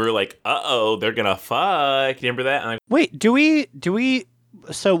then we were like, "Uh-oh, they're gonna fuck." You remember that? And Wait, do we?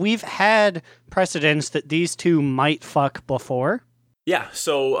 So we've had precedents that these two might fuck before. yeah,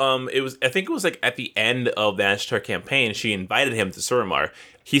 so I think it was like at the end of the Najitar campaign, she invited him to Suramar.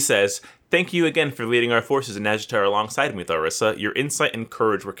 He says, "Thank you again for leading our forces in Najitar alongside me, Tharissa. Your insight and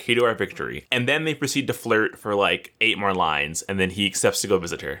courage were key to our victory." And then they proceed to flirt for like 8 more lines, and then he accepts to go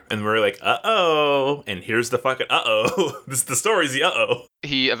visit her. And we're like, uh-oh. And here's the fucking uh-oh. The story's the uh-oh.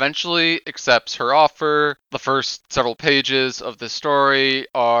 He eventually accepts her offer. The first several pages of the story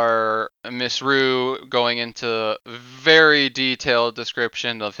are Miss Rue going into very detailed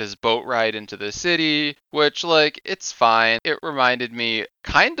description of his boat ride into the city, which, like, it's fine. It reminded me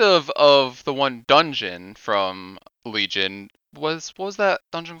kind of the one dungeon from Legion. What was that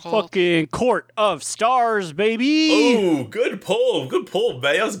dungeon called? Fucking Court of Stars, baby. Oh, good pull, man.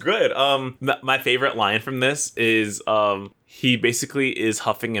 That was good. My favorite line from this is he basically is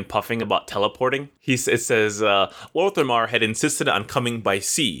huffing and puffing about teleporting. It says Lorthamar had insisted on coming by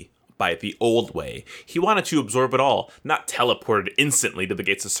sea, by the old way. He wanted to absorb it all, not teleport it instantly to the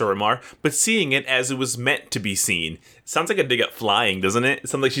gates of Suramar, but seeing it as it was meant to be seen. Sounds like a dig at flying, doesn't it? It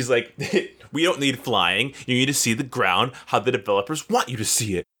sounds like she's like, we don't need flying. You need to see the ground how the developers want you to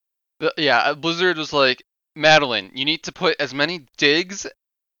see it. Yeah, Blizzard was like, Madeline, you need to put as many digs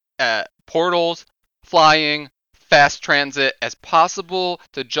at portals, flying, fast transit as possible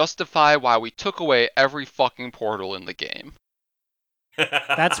to justify why we took away every fucking portal in the game.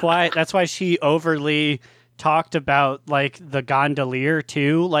 That's why she overly talked about like the gondolier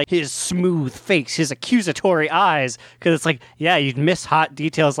too, like his smooth face, his accusatory eyes, because it's like, yeah, you'd miss hot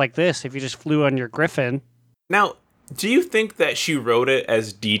details like this if you just flew on your griffin. Now, do you think that she wrote it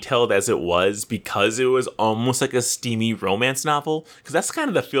as detailed as it was because it was almost like a steamy romance novel? Because that's kind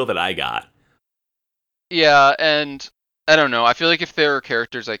of the feel that I got. Yeah, and I don't know. I feel like if there were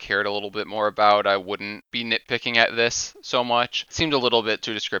characters I cared a little bit more about, I wouldn't be nitpicking at this so much. It seemed a little bit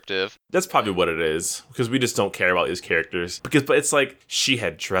too descriptive. That's probably what it is, because we just don't care about these characters. But it's like, she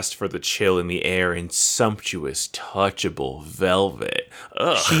had dressed for the chill in the air in sumptuous, touchable velvet.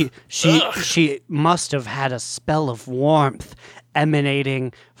 Ugh. She must have had a spell of warmth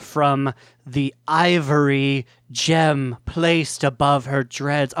emanating from the ivory gem placed above her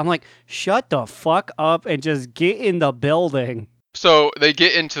dreads. I'm like, shut the fuck up and just get in the building. So they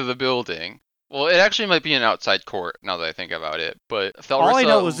get into the building. Well, it actually might be an outside court now that I think about it. But Thalrissa, all I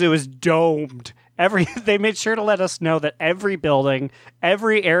know is it was domed. They made sure to let us know that every building,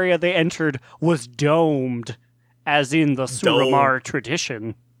 every area they entered was domed, as in the Suramar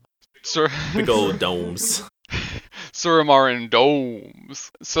tradition. Big old domes. Suramar in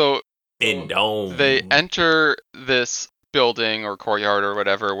domes. So in domes. They enter this building or courtyard or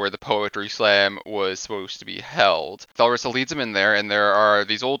whatever where the poetry slam was supposed to be held. Thalrissa leads them in there, and there are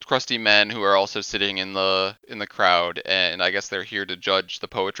these old crusty men who are also sitting in the crowd, and I guess they're here to judge the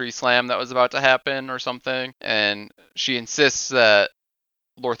poetry slam that was about to happen or something. And she insists that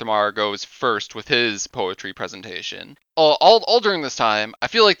Lorthamar goes first with his poetry presentation. All during this time, I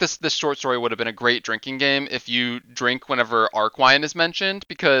feel like this short story would have been a great drinking game if you drink whenever Arkwine is mentioned,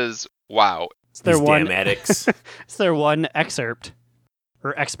 because wow. It's their one addicts. It's their one excerpt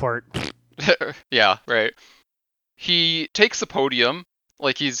or export. Yeah, right. He takes the podium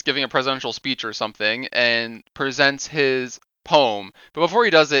like he's giving a presidential speech or something and presents his poem. But before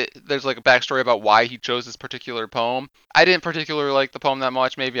he does it, there's like a backstory about why he chose this particular poem. I didn't particularly like the poem that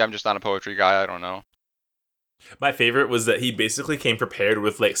much. Maybe I'm just not a poetry guy. I don't know. My favorite was that he basically came prepared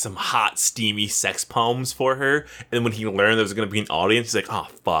with like some hot, steamy sex poems for her. And when he learned there was going to be an audience, he's like, oh,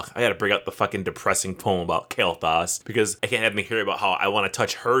 fuck, I got to bring out the fucking depressing poem about Kael'thas because I can't have me hear about how I want to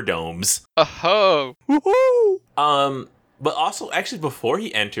touch her domes. Oh. Woohoo! But also, actually, before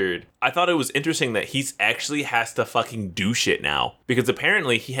he entered, I thought it was interesting that he actually has to fucking do shit now. Because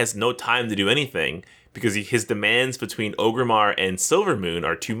apparently he has no time to do anything. Because his demands between Orgrimmar and Silvermoon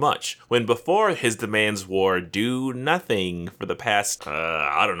are too much. When before his demands were do nothing for the past,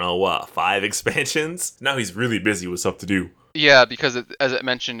 5 expansions? Now he's really busy with stuff to do. Yeah, because as it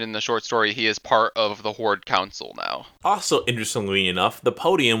mentioned in the short story, he is part of the Horde Council now. Also, interestingly enough, the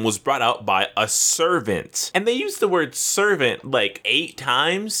podium was brought out by a servant. And they used the word servant like 8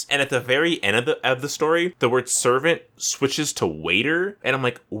 times. And at the very end of the story, the word servant switches to waiter. And I'm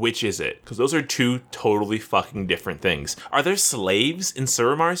like, which is it? Because those are 2 totally fucking different things. Are there slaves in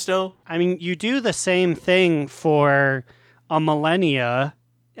Suramar still? I mean, you do the same thing for a millennia,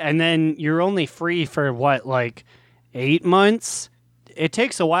 and then you're only free for what, like 8 months? It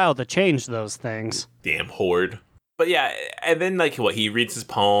takes a while to change those things. Damn Horde. But yeah, and then like he reads his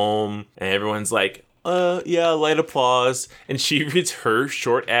poem, and everyone's like, yeah, light applause. And she reads her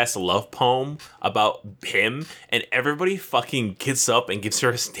short ass love poem about him, and everybody fucking gets up and gives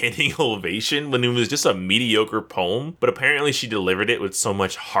her a standing ovation when it was just a mediocre poem. But apparently she delivered it with so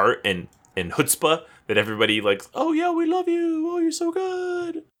much heart and chutzpah that everybody like, oh yeah, we love you. Oh, you're so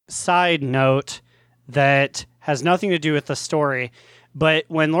good. Side note that has nothing to do with the story. But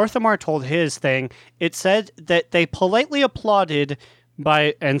when Lorthamar told his thing, it said that they politely applauded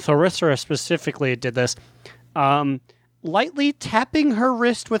by, and Thorithra specifically did this, lightly tapping her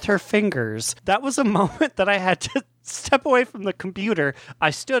wrist with her fingers. That was a moment that I had to step away from the computer.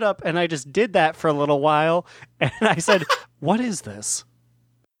 I stood up and I just did that for a little while, and I said, what is this?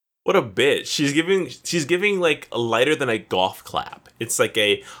 What a bitch. She's giving like a lighter than a golf clap. It's like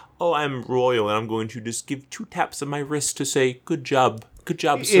oh, I'm royal and I'm going to just give 2 taps on my wrist to say, good job,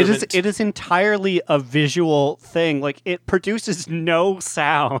 servant. It is entirely a visual thing. Like, it produces no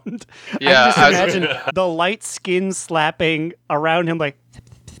sound. Yeah, I just imagine the light skin slapping around him like...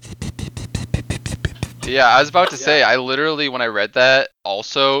 Yeah, I was about to say, I literally, when I read that,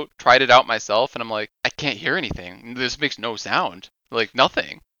 also tried it out myself, and I'm like, I can't hear anything. This makes no sound. Like,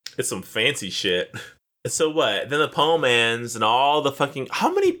 nothing. It's some fancy shit. So what? Then the poem ends, and all the fucking...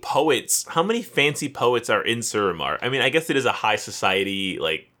 How many fancy poets are in Suramar? I mean, I guess it is a high society,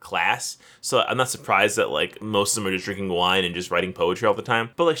 like, class, so I'm not surprised that, like, most of them are just drinking wine and just writing poetry all the time.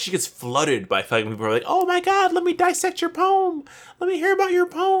 But, like, she gets flooded by fucking people who are like, oh my god, let me dissect your poem! Let me hear about your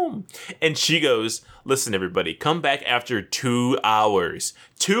poem! And she goes, listen, everybody, come back after 2 hours.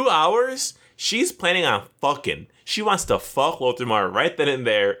 2 hours? She's planning on fucking. She wants to fuck Lorthamar right then and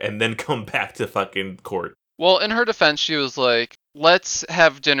there, and then come back to fucking court. Well, in her defense, she was like, let's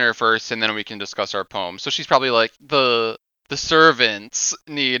have dinner first, and then we can discuss our poem. So she's probably like, the servants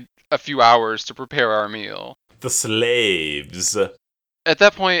need a few hours to prepare our meal. The slaves. At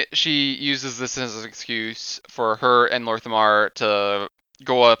that point, she uses this as an excuse for her and Lorthamar to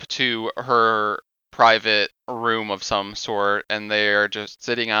go up to her private room of some sort, and they're just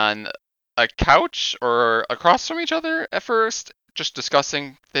sitting on a couch or across from each other at first, just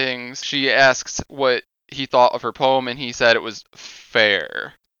discussing things. She asks what he thought of her poem, and he said it was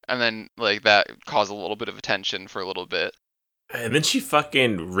fair. And then, like, that caused a little bit of tension for a little bit. And then she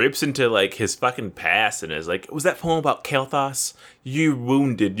fucking rips into, like, his fucking past and is like, was that poem about Kael'thas? You're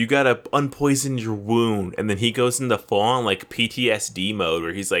wounded. You gotta unpoison your wound. And then he goes into full-on, like, PTSD mode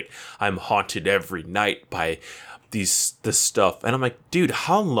where he's like, I'm haunted every night by this stuff. And I'm like, dude,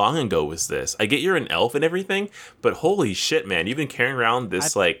 how long ago was this? I get you're an elf and everything, but holy shit, man, you've been carrying around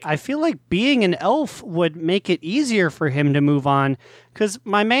this, I feel like being an elf would make it easier for him to move on, because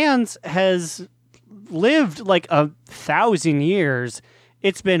my man's has lived like 1,000 years.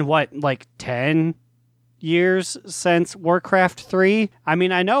 It's been what, like 10 years since Warcraft 3? I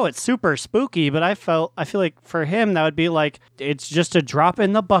mean, I know it's super spooky, but I feel like for him that would be like, it's just a drop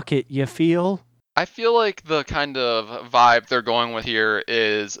in the bucket, you feel? I feel like the kind of vibe they're going with here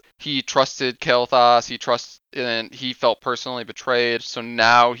is he trusted Kael'thas, and he felt personally betrayed, so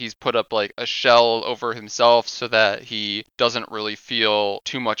now he's put up like a shell over himself so that he doesn't really feel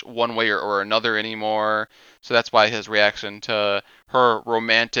too much one way or another anymore. So that's why his reaction to her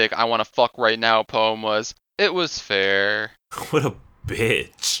romantic I want to fuck right now poem was, it was fair. What a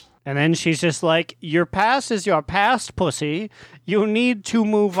bitch. And then she's just like, your past is your past, pussy. You need to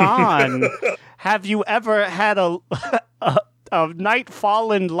move on. Have you ever had a night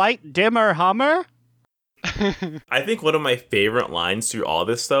fallen light dimmer Hummer? I think one of my favorite lines through all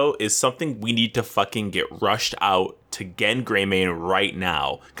this, though, is something we need to fucking get rushed out to Genn Greymane right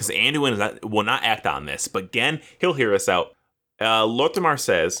now. Because Anduin will not act on this, but Genn, he'll hear us out. Lorthamar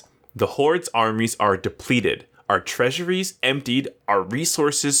says, the Horde's armies are depleted. Our treasuries emptied, our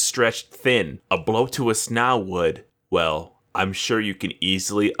resources stretched thin. A blow to us now would, well, I'm sure you can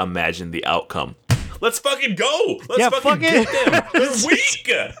easily imagine the outcome. Let's fucking go! Let's fucking get them! They're weak!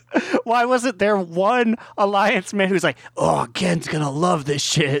 Why wasn't there one alliance man who's like, oh, Genn's gonna love this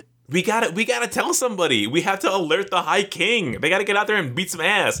shit? We gotta tell somebody. We have to alert the High King. They gotta get out there and beat some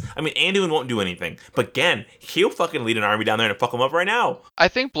ass. I mean, Anduin won't do anything. But Genn, he'll fucking lead an army down there and fuck them up right now. I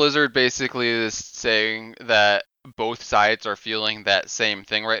think Blizzard basically is saying that both sides are feeling that same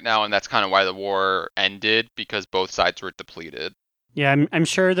thing right now, and that's kind of why the war ended, because both sides were depleted. Yeah, I'm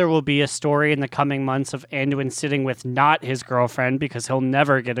sure there will be a story in the coming months of Anduin sitting with not his girlfriend, because he'll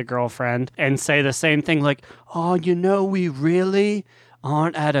never get a girlfriend, and say the same thing like, oh, you know, we really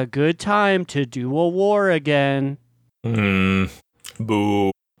aren't at a good time to do a war again.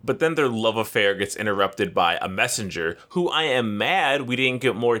 Boo. But then their love affair gets interrupted by a messenger who I am mad we didn't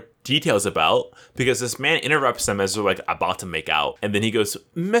get more details about, because this man interrupts them as they're like about to make out. And then he goes,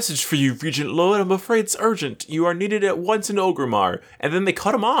 "Message for you, Regent Lord. I'm afraid it's urgent. You are needed at once in Orgrimmar." And then they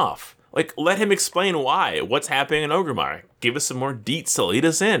cut him off. Like, let him explain why. What's happening in Orgrimmar? Give us some more deets to lead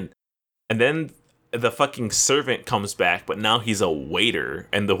us in. And then the fucking servant comes back, but now he's a waiter.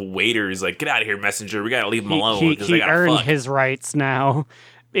 And the waiter is like, "Get out of here, messenger. We gotta leave him alone." He earned his rights now.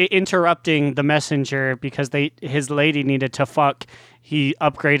 Interrupting the messenger because his lady needed to fuck, he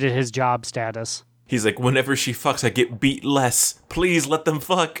upgraded his job status. He's like, "Whenever she fucks, I get beat less. Please let them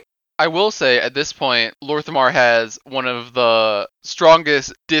fuck." I will say, at this point, Lorthamar has one of the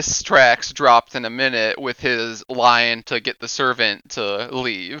strongest diss tracks dropped in a minute with his line to get the servant to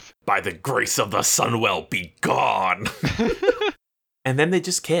leave. "By the grace of the Sunwell, be gone." And then they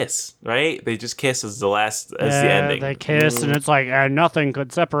just kiss, right? They just kiss as the ending. They kiss, and it's like, nothing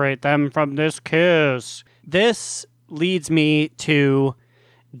could separate them from this kiss. This leads me to,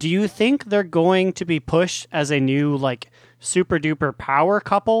 do you think they're going to be pushed as a new, like, super duper power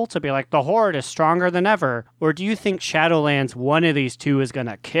couple to be like, the Horde is stronger than ever? Or do you think Shadowlands, one of these two, is going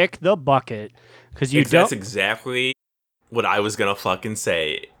to kick the bucket? Because that's exactly what I was going to fucking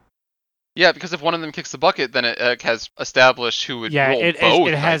say. Yeah, because if one of them kicks the bucket, then it has established who would roll both,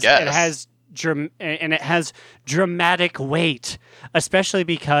 it has dramatic weight, especially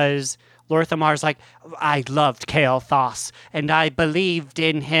because Lorthamar's like, "I loved Kael'thas, and I believed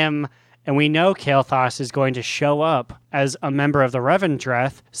in him." And we know Kael'thas is going to show up as a member of the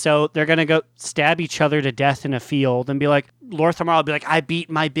Revendreth, so they're going to go stab each other to death in a field and be like, Lorthamar will be like, "I beat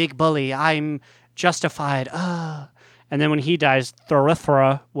my big bully, I'm justified, And then when he dies,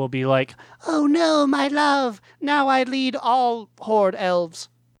 Thorithra will be like, "Oh no, my love, now I lead all Horde elves."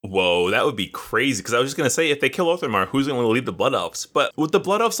 Whoa, that would be crazy, because I was just going to say, if they kill Orthamar, who's going to lead the Blood Elves? But would the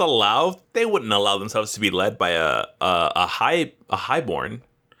Blood Elves allow? They wouldn't allow themselves to be led by a Highborn,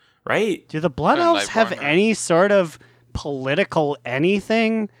 right? Do the Blood Elves have any sort of political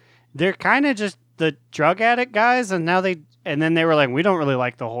anything? They're kind of just the drug addict guys, and then they were like, "We don't really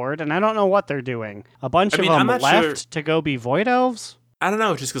like the Horde," and I don't know what they're doing. A bunch of them left to go be Void Elves? I don't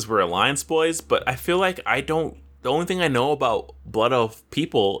know, just because we're Alliance boys, but I feel like the only thing I know about Blood Elf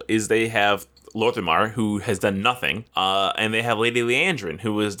people is they have Lorthamar, who has done nothing, and they have Lady Leandrin,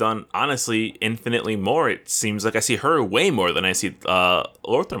 who has done, honestly, infinitely more. It seems like I see her way more than I see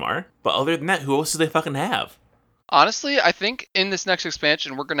Lorthamar. But other than that, who else do they fucking have? Honestly, I think in this next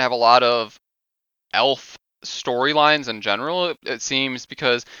expansion, we're going to have a lot of elf storylines in general, it seems,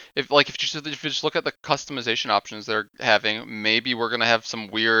 because if you just look at the customization options they're having, maybe we're going to have some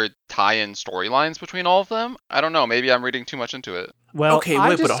weird tie-in storylines between all of them. I don't know, maybe I'm reading too much into it. Well, okay,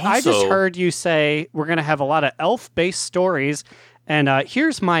 I just heard you say we're going to have a lot of elf-based stories, and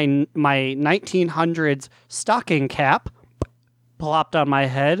here's my 1900s stocking cap plopped on my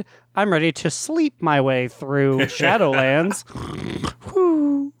head. I'm ready to sleep my way through Shadowlands.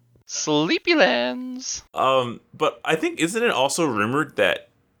 Whoo. Sleepylands. But I think, isn't it also rumored that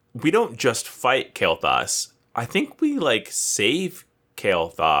we don't just fight Kael'thas? I think we save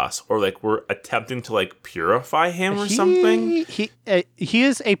Kael'thas, or we're attempting to purify him or something. He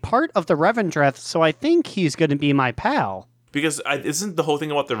is a part of the Revendreth, so I think he's going to be my pal. Because isn't the whole thing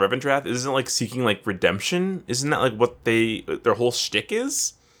about the Revendreth, isn't seeking redemption? Isn't that what their whole shtick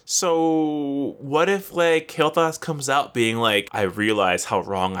is? So what if Kael'thas comes out being I realize how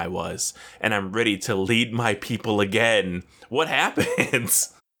wrong I was, and I'm ready to lead my people again? What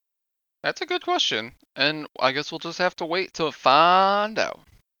happens? That's a good question, and I guess we'll just have to wait to find out.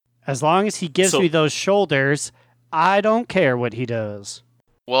 As long as he gives me those shoulders, I don't care what he does.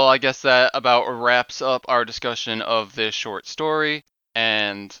 Well, I guess that about wraps up our discussion of this short story,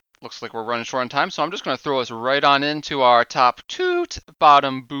 and looks like we're running short on time, so I'm just going to throw us right on into our top toot,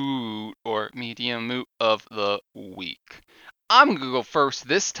 bottom boot, or medium moot of the week. I'm going to go first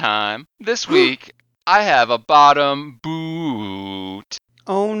this time. This week, I have a bottom boot.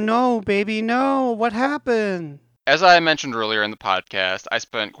 Oh no, baby, no. What happened? As I mentioned earlier in the podcast, I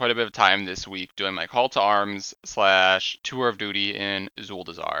spent quite a bit of time this week doing my Call to Arms / Tour of Duty in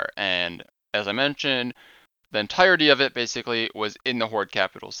Zuldazar, and as I mentioned, the entirety of it basically was in the Horde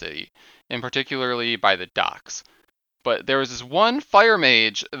capital city, and particularly by the docks. But there was this one fire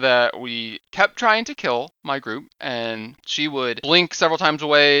mage that we kept trying to kill, my group, and she would blink several times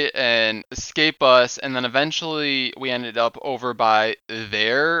away and escape us, and then eventually we ended up over by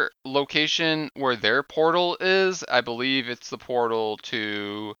their location where their portal is. I believe it's the portal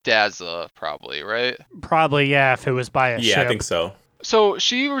to Dazza, probably, right? Probably, yeah, if it was by a ship. Yeah, I think so. So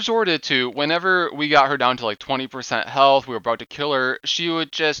she resorted to, whenever we got her down to like 20% health, we were about to kill her, she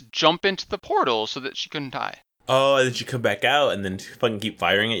would just jump into the portal so that she couldn't die. Oh, and then she come back out and then fucking keep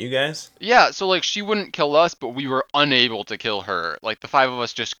firing at you guys? Yeah, so like she wouldn't kill us, but we were unable to kill her. Like the 5 of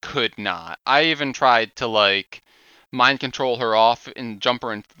us just could not. I even tried to like mind control her off and jump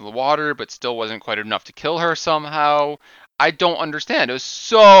her into the water, but still wasn't quite enough to kill her somehow. I don't understand. It was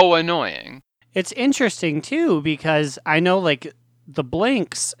so annoying. It's interesting too because I know like the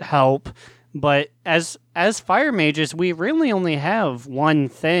blinks help, but as fire mages, we really only have one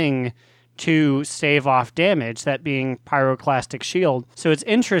thing to stave off damage, that being Pyroclastic Shield. So it's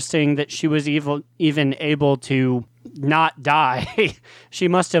interesting that she was even able to not die. She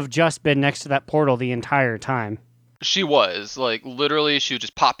must have just been next to that portal the entire time. She was. Like, literally, she would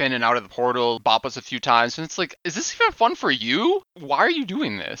just pop in and out of the portal, bop us a few times, and it's like, is this even fun for you? Why are you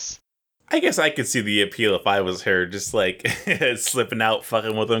doing this? I guess I could see the appeal if I was her, just like slipping out,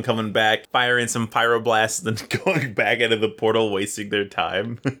 fucking with them, coming back, firing some pyroblasts, then going back out of the portal, wasting their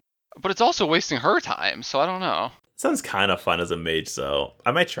time. But it's also wasting her time, so I don't know. Sounds kind of fun as a mage, so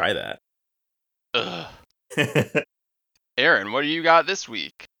I might try that. Ugh. Aaron, what do you got this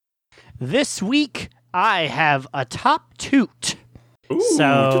week? This week, I have a top toot. Ooh,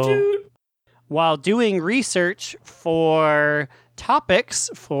 So, toot-toot. while doing research for topics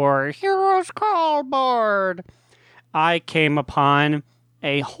for Heroes Call Board, I came upon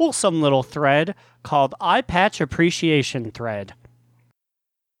a wholesome little thread called Eye Patch Appreciation Thread.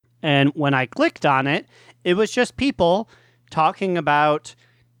 And when I clicked on it, it was just people talking about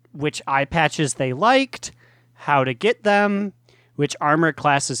which eye patches they liked, how to get them, which armor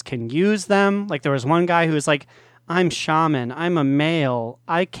classes can use them. Like there was one guy who was like, I'm shaman, I'm a male,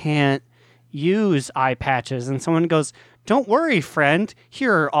 I can't use eye patches. And someone goes, don't worry, friend,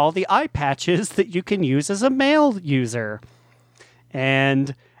 here are all the eye patches that you can use as a male user.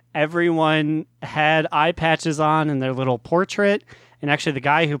 And everyone had eye patches on in their little portrait. And actually, the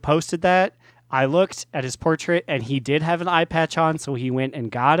guy who posted that, I looked at his portrait and he did have an eye patch on, so he went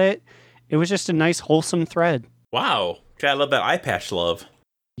and got it. It was just a nice, wholesome thread. Wow. Okay, I love that eye patch love.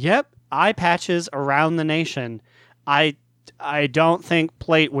 Yep, eye patches around the nation. I don't think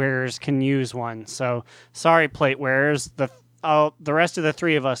plate wearers can use one, so sorry, plate wearers. The rest of the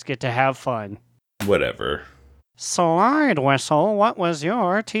 3 of us get to have fun. Whatever. Slide Whistle, what was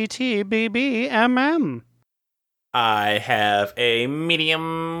your TTBBMM? I have a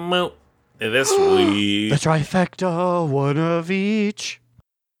medium moot this week. The trifecta, one of each.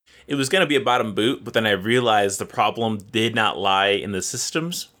 It was going to be a bottom boot, but then I realized the problem did not lie in the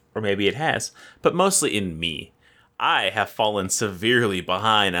systems, or maybe it has, but mostly in me. I have fallen severely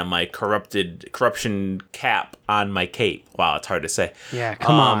behind on my corruption cap on my cape. Wow, it's hard to say. Yeah,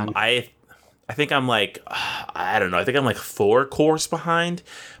 come on. I think I'm like, I don't know, I think I'm like 4 cores behind,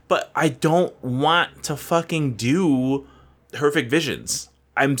 but I don't want to fucking do Horrific Visions.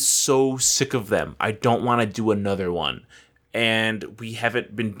 I'm so sick of them. I don't want to do another one. And we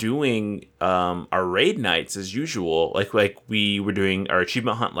haven't been doing our raid nights as usual. Like we were doing our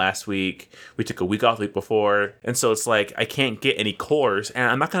achievement hunt last week. We took a week off the week before. And so it's like, I can't get any cores.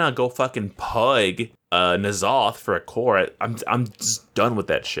 And I'm not going to go fucking pug N'Zoth for a core. I'm just done with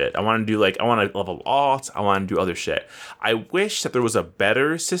that shit. I want to do I want to level alt. I want to do other shit. I wish that there was a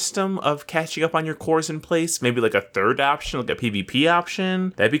better system of catching up on your cores in place. Maybe like a third option, like a PvP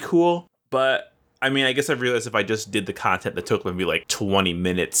option. That'd be cool. But I mean, I guess I realized if I just did the content that took maybe like 20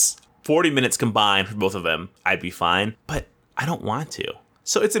 minutes, 40 minutes combined for both of them, I'd be fine. But I don't want to.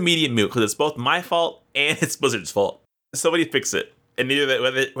 So it's immediate moot because it's both my fault and it's Blizzard's fault. Somebody fix it. And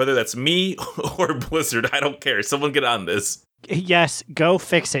whether that's me or Blizzard, I don't care. Someone get on this. Yes, go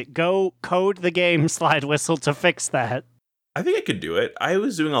fix it. Go code the game, Slide Whistle, to fix that. I think I could do it. I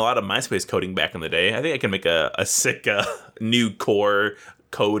was doing a lot of MySpace coding back in the day. I think I can make a sick new core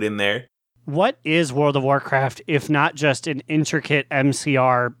code in there. What is World of Warcraft if not just an intricate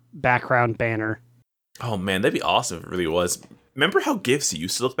MCR background banner? Oh man, that'd be awesome if it really was. Remember how GIFs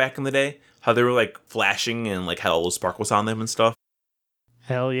used to look back in the day? How they were like flashing and like had all those sparkles on them and stuff?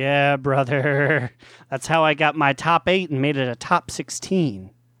 Hell yeah, brother. That's how I got my top 8 and made it a top 16.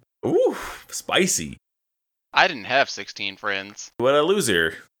 Ooh, spicy. I didn't have 16 friends. What a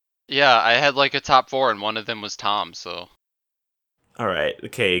loser. Yeah, I had like a top 4 and one of them was Tom, so. All right,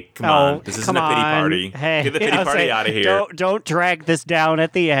 okay, come on. This isn't a pity party. Hey, get the pity party out of here. Don't drag this down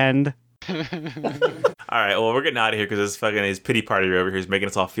at the end. All right, well, we're getting out of here because this fucking his pity party over here is making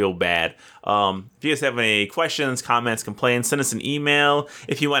us all feel bad. If you guys have any questions, comments, complaints, send us an email.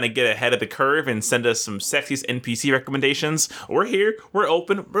 If you want to get ahead of the curve and send us some sexiest NPC recommendations, we're here. We're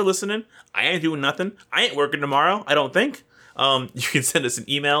open. We're listening. I ain't doing nothing. I ain't working tomorrow, I don't think. You can send us an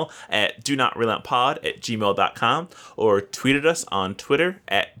email at donotrelenttpod@gmail.com or tweet at us on Twitter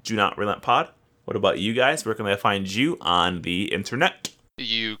at donotrelenttpod. What about you guys? Where can I find you on the internet?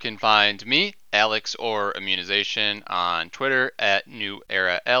 You can find me, Alex or Immunization, on Twitter at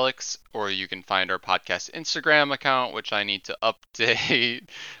NewEraAlex, or you can find our podcast Instagram account, which I need to update,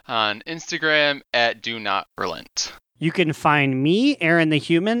 on Instagram at DoNotRelent. You can find me, Aaron the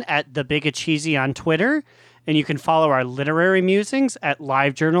Human, at The Bigacheesy on Twitter, and you can follow our literary musings at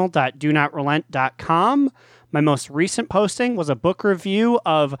livejournal.donotrelent.com. My most recent posting was a book review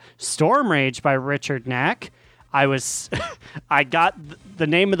of Storm Rage by Richard Knack. I got the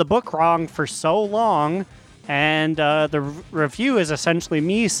name of the book wrong for so long, and the review is essentially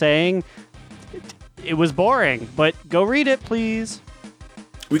me saying it was boring, but go read it, please.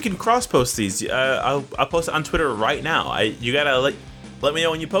 We can cross-post these. I'll post it on Twitter right now. You gotta let me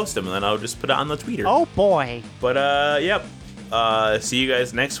know when you post them, and then I'll just put it on the tweeter. Oh boy. But yep. See you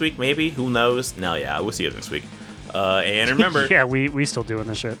guys next week, maybe. Who knows? No, yeah, we'll see you next week. And remember. Yeah, we still doing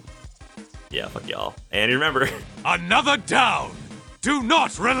this shit. Yeah, fuck y'all. And remember. Another down! Do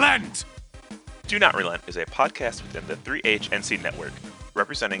not relent! Do Not Relent is a podcast within the 3HNC network,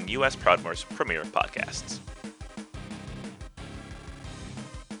 representing U.S. Proudmoore's premier podcasts.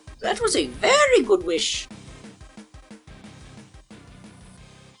 That was a very good wish.